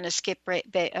are going to skip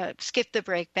the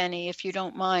break, Benny, if you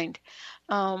don't mind.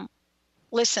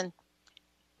 Listen,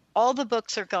 all the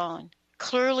books are gone.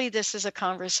 Clearly, this is a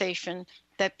conversation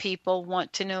that people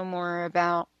want to know more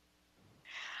about.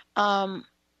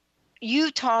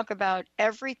 You talk about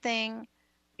everything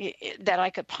that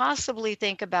I could possibly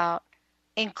think about,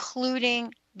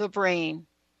 including the brain.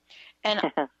 And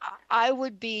I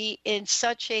would be in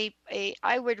such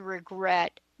I would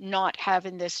regret not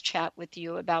having this chat with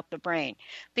you about the brain,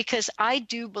 because I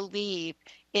do believe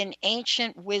in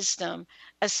ancient wisdom,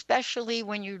 especially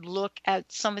when you look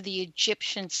at some of the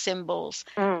Egyptian symbols.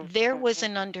 There was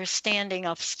an understanding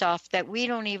of stuff that we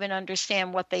don't even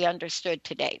understand what they understood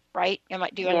today, right?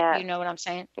 Do you know what I'm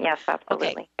saying? Yes,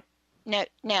 absolutely. Okay.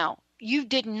 Now, you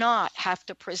did not have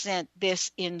to present this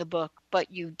in the book,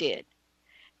 but you did.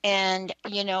 And,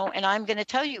 and I'm going to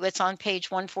tell you, it's on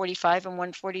page 145 and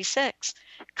 146,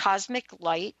 cosmic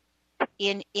light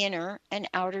in inner and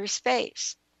outer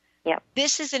space. Yep.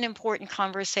 This is an important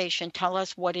conversation. Tell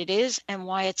us what it is and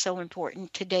why it's so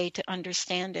important today to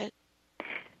understand it.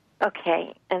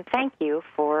 Okay, and thank you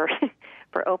for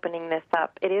opening this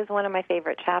up. It is one of my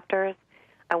favorite chapters.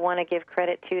 I want to give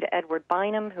credit to Edward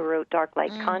Bynum, who wrote Dark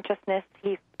Light Consciousness.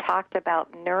 He talked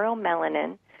about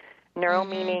neuromelanin, neuro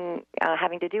meaning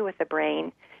having to do with the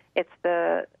brain. It's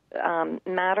the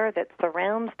matter that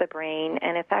surrounds the brain,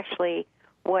 and it's actually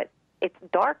it's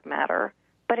dark matter,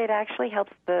 but it actually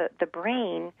helps the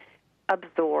brain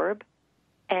absorb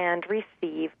and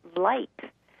receive light.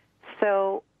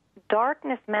 So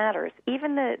darkness matters.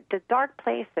 Even the dark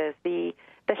places, the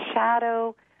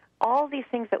shadow, all these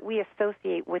things that we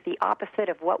associate with the opposite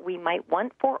of what we might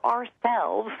want for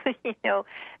ourselves,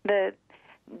 the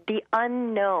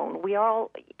unknown. We all,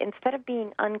 instead of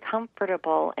being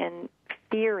uncomfortable and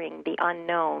fearing the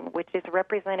unknown, which is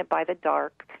represented by the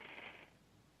dark,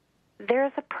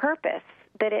 there's a purpose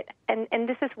that and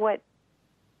this is what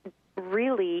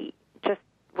really just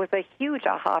was a huge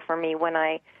aha for me when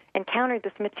I encountered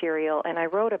this material and I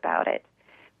wrote about it.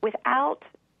 Without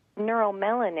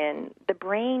neuromelanin, the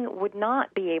brain would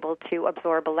not be able to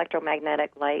absorb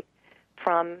electromagnetic light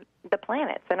from the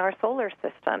planets in our solar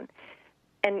system.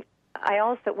 And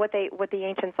what the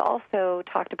ancients also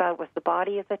talked about was the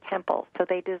body as a temple. So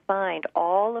they designed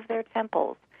all of their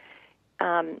temples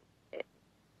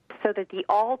so that the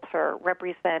altar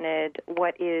represented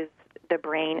what is the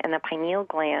brain and the pineal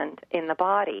gland in the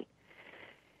body.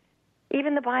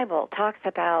 Even the Bible talks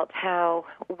about how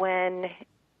when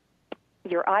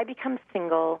your eye becomes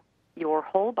single, your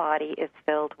whole body is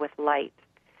filled with light.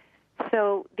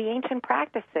 So the ancient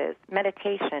practices,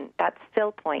 meditation, that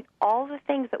still point, all the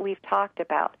things that we've talked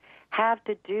about have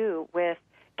to do with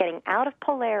getting out of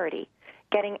polarity,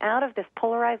 getting out of this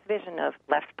polarized vision of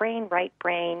left brain,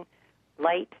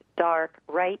 light, dark,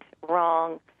 right,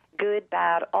 wrong, good,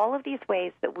 bad, all of these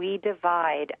ways that we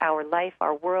divide our life,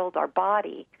 our world, our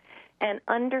body, and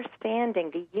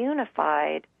understanding the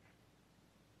unified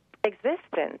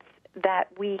existence that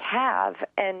we have.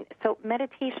 And so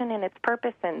meditation and its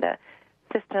purpose and the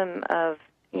system of,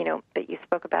 that you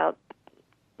spoke about,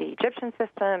 the Egyptian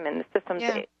system and the systems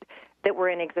that were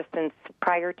in existence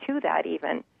prior to that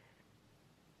even,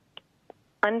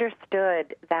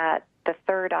 understood that the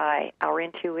third eye, our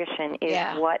intuition,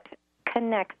 is what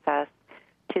connects us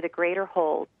to the greater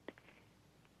whole.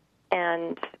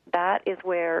 And that is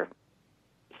where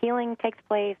healing takes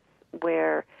place,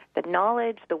 where the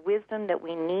knowledge, the wisdom that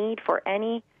we need for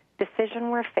any decision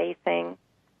we're facing,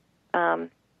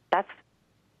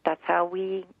 that's how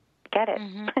we get it.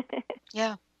 Mm-hmm.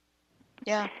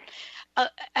 Yeah.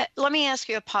 Let me ask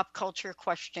you a pop culture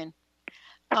question.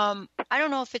 I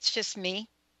don't know if it's just me,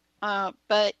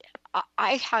 but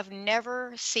I have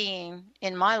never seen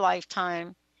in my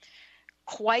lifetime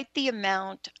quite the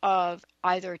amount of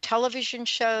either television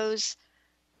shows,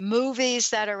 movies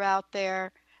that are out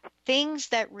there, things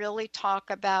that really talk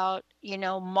about,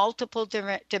 multiple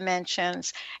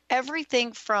dimensions,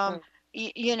 everything from,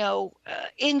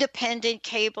 independent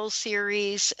cable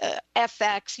series,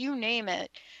 FX, you name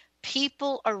it.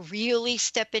 People are really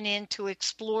stepping into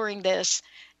exploring this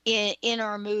in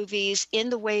our movies, in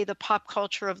the way the pop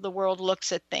culture of the world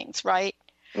looks at things, right?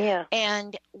 Yeah.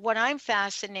 And what I'm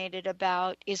fascinated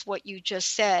about is what you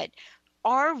just said.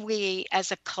 Are we,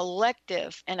 as a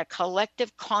collective and a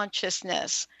collective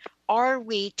consciousness, are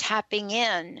we tapping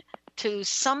in to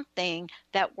something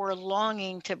that we're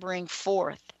longing to bring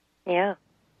forth? Yeah.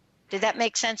 Did that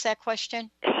make sense, that question?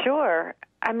 Sure.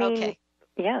 I mean, okay.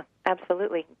 Yeah,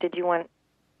 absolutely. Did you want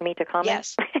me to comment?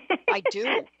 Yes, I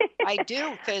do.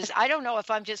 Because I don't know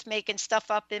if I'm just making stuff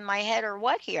up in my head or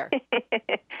what here.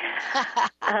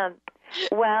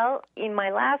 Well, in my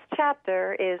last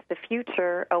chapter is the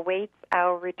future awaits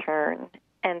our return.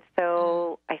 And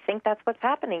so I think that's what's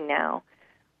happening now.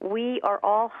 We are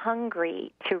all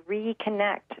hungry to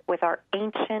reconnect with our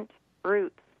ancient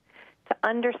roots, to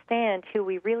understand who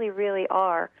we really, really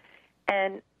are.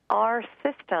 And our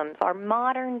systems, our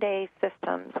modern-day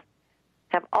systems,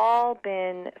 have all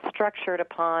been structured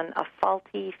upon a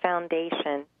faulty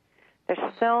foundation.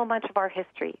 There's so much of our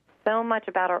history, so much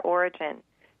about our origin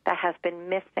that has been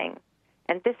missing.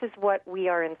 And this is what we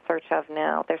are in search of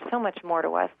now. There's so much more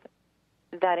to us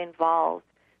that involves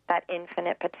that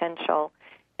infinite potential.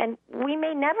 And we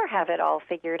may never have it all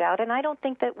figured out, and I don't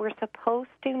think that we're supposed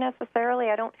to necessarily.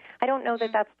 I don't know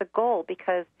that that's the goal,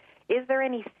 because is there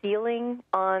any ceiling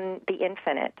on the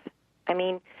infinite? I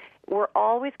mean, we're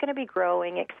always going to be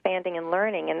growing, expanding, and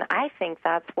learning, and I think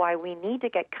that's why we need to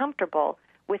get comfortable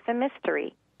with the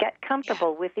mystery, get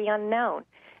comfortable with the unknown,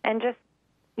 and just,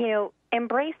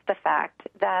 embrace the fact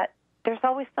that there's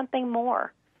always something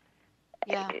more.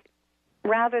 Yeah.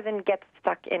 Rather than get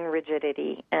stuck in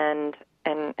rigidity and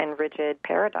rigid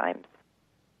paradigms.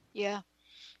 Yeah.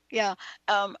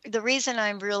 The reason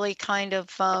I'm really kind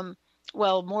of,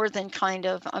 more than kind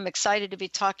of, I'm excited to be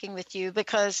talking with you,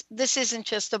 because this isn't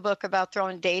just a book about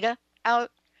throwing data out.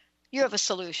 You have a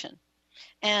solution.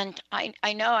 And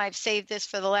I know I've saved this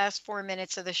for the last 4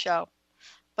 minutes of the show,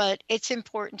 but it's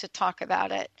important to talk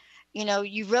about it.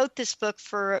 You wrote this book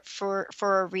for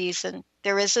a reason.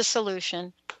 There is a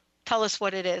solution. Tell us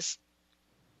what it is.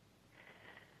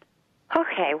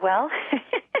 Okay, well,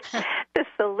 the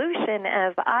solution,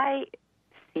 as I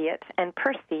see it and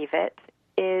perceive it,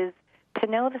 is to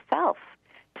know the self,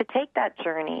 to take that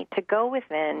journey, to go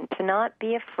within, to not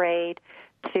be afraid,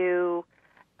 to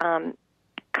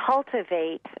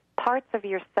cultivate parts of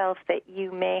yourself that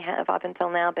you may have up until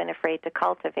now been afraid to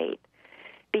cultivate.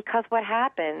 Because what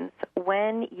happens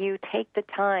when you take the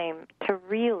time to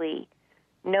really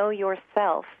know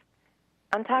yourself,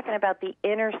 I'm talking about the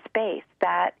inner space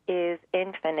that is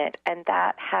infinite and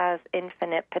that has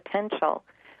infinite potential.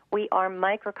 We are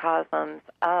microcosms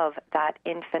of that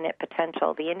infinite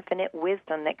potential, the infinite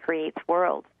wisdom that creates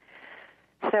worlds.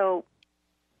 So,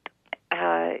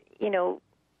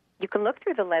 you can look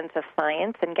through the lens of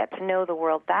science and get to know the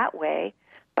world that way,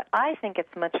 but I think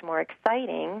it's much more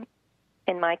exciting,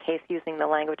 in my case using the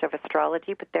language of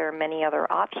astrology, but there are many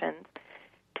other options,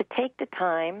 to take the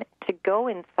time to go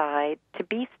inside, to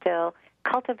be still,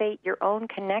 cultivate your own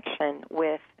connection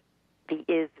with the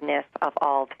isness of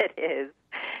all that is.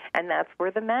 And that's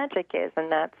where the magic is,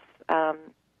 and that's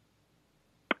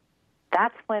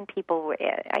when people,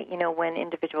 when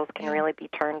individuals can really be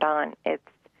turned on. It's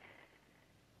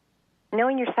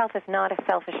knowing yourself is not a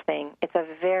selfish thing. It's a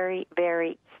very,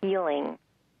 very healing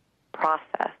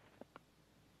process,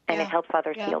 and it helps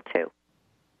others heal too.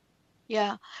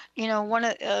 Yeah.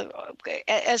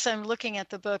 As I'm looking at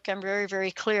the book, I'm very,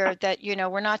 very clear that,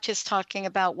 we're not just talking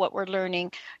about what we're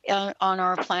learning on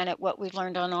our planet, what we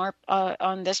learned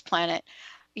on this planet.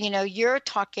 You're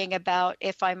talking about,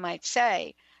 if I might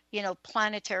say,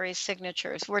 planetary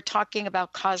signatures. We're talking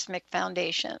about cosmic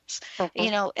foundations.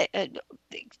 Mm-hmm.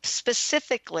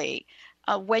 Specifically,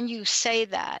 when you say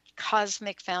that,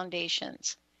 cosmic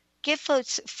foundations, give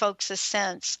folks a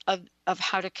sense of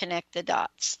how to connect the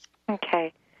dots.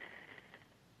 Okay.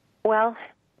 Well,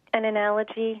 an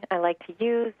analogy I like to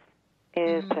use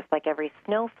is just like every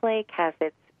snowflake has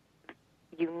its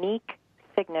unique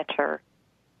signature.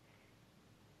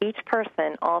 Each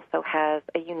person also has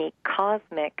a unique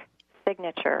cosmic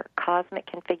signature, cosmic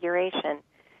configuration.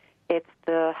 It's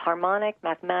the harmonic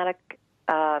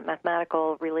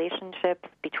mathematical relationships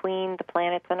between the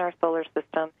planets in our solar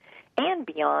system and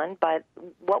beyond, but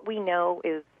what we know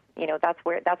is,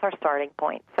 that's our starting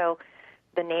point. So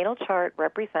the natal chart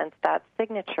represents that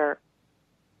signature.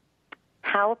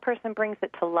 How a person brings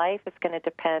it to life is going to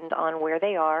depend on where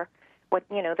they are,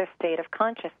 their state of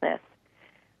consciousness.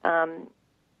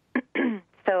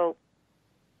 So,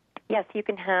 yes, you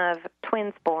can have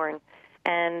twins born,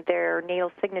 and their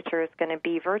natal signature is going to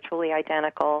be virtually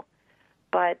identical,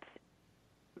 but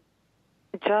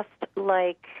just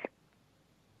like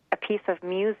a piece of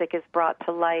music is brought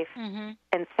to life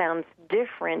and sounds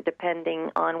different depending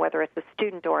on whether it's a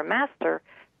student or a master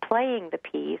playing the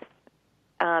piece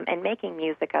and making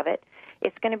music of it,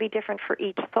 it's going to be different for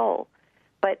each soul.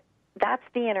 But that's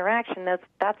the interaction.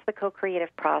 That's the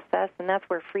co-creative process, and that's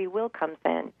where free will comes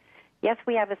in. Yes,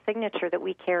 we have a signature that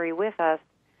we carry with us,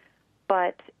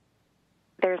 but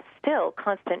there's still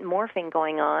constant morphing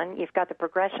going on. You've got the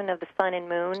progression of the sun and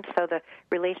moon, so the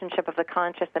relationship of the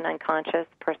conscious and unconscious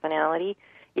personality.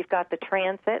 You've got the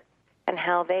transits and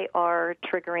how they are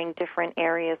triggering different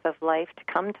areas of life to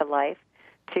come to life,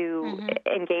 to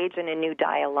engage in a new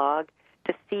dialogue,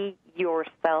 to see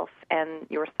yourself and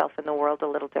yourself in the world a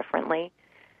little differently.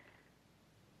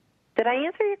 Did I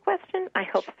answer your question? I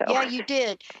hope so. Yeah, you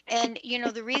did. And,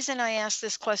 the reason I asked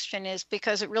this question is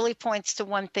because it really points to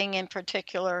one thing in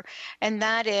particular, and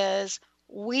that is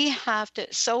we have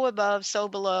to, so above, so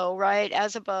below, right?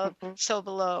 As above, so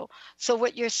below. So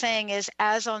what you're saying is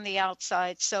as on the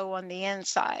outside, so on the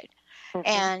inside.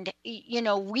 And,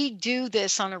 we do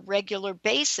this on a regular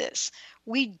basis.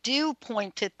 We do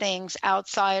point to things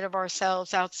outside of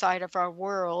ourselves, outside of our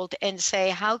world, and say,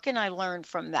 how can I learn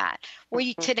from that?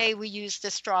 Today we used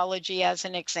astrology as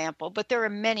an example, but there are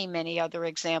many, many other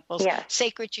examples. Yes.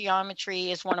 Sacred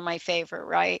geometry is one of my favorite,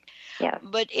 right? Yes.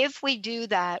 But if we do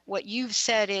that, what you've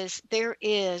said is there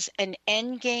is an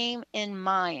end game in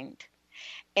mind.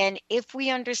 And if we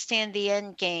understand the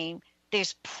end game,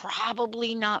 there's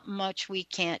probably not much we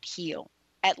can't heal.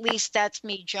 At least that's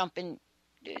me jumping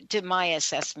to my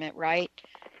assessment, right?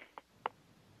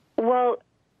 Well,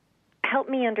 help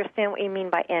me understand what you mean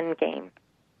by end game.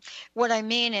 What I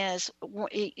mean is,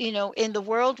 in the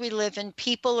world we live in,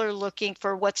 people are looking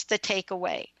for what's the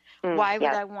takeaway. Why would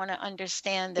I want to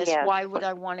understand this? Yes. Why would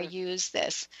I want to use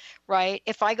this, right?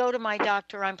 If I go to my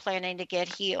doctor, I'm planning to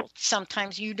get healed.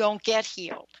 Sometimes you don't get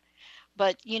healed.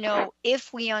 But,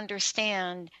 if we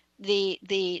understand the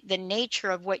nature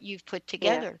of what you've put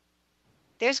together,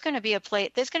 there's going to be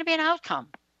there's going to be an outcome.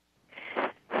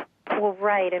 Well,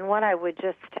 right. And what I would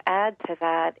just add to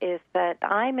that is that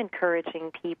I'm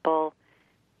encouraging people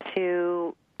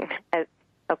to,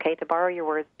 to borrow your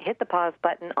words, hit the pause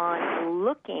button on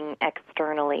looking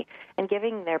externally and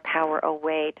giving their power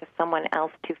away to someone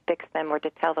else to fix them or to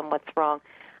tell them what's wrong.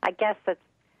 I guess that's,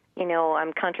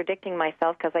 I'm contradicting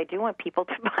myself because I do want people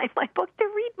to buy my book, to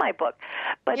read my book.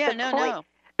 But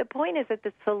the point is that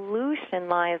the solution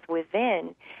lies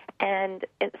within. And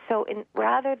so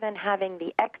rather than having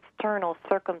the external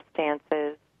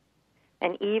circumstances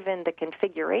and even the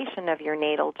configuration of your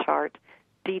natal chart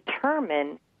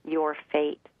determine your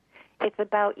fate. It's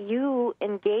about you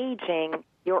engaging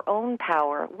your own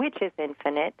power, which is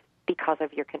infinite because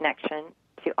of your connection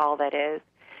to all that is,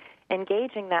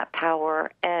 engaging that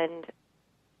power and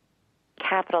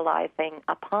capitalizing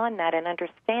upon that and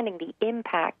understanding the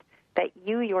impact that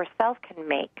you yourself can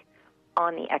make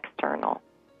on the external.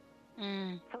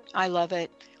 I love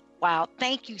it. Wow.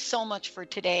 Thank you so much for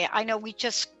today. I know we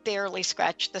just barely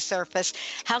scratched the surface.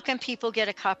 How can people get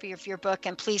a copy of your book?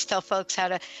 And please tell folks how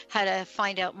to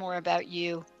find out more about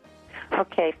you.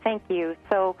 Okay, thank you.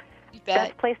 So the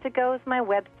best place to go is my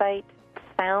website,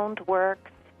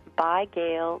 Soundworks by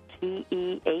Gehl,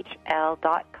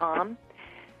 GEHL.com.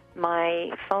 My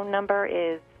phone number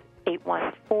is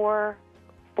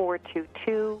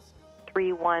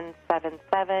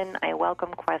 814-422-3177. I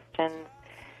welcome questions.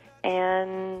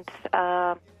 And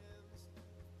my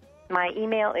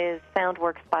email is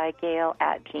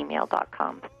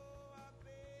soundworksbygehl@gmail.com.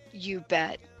 You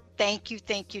bet. Thank you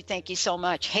so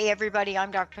much. Hey, everybody,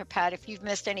 I'm Dr. Pat. If you've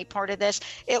missed any part of this,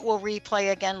 it will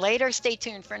replay again later. Stay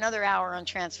tuned for another hour on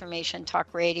Transformation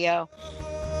Talk Radio.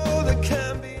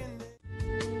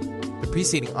 The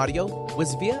preceding audio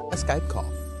was via a Skype call.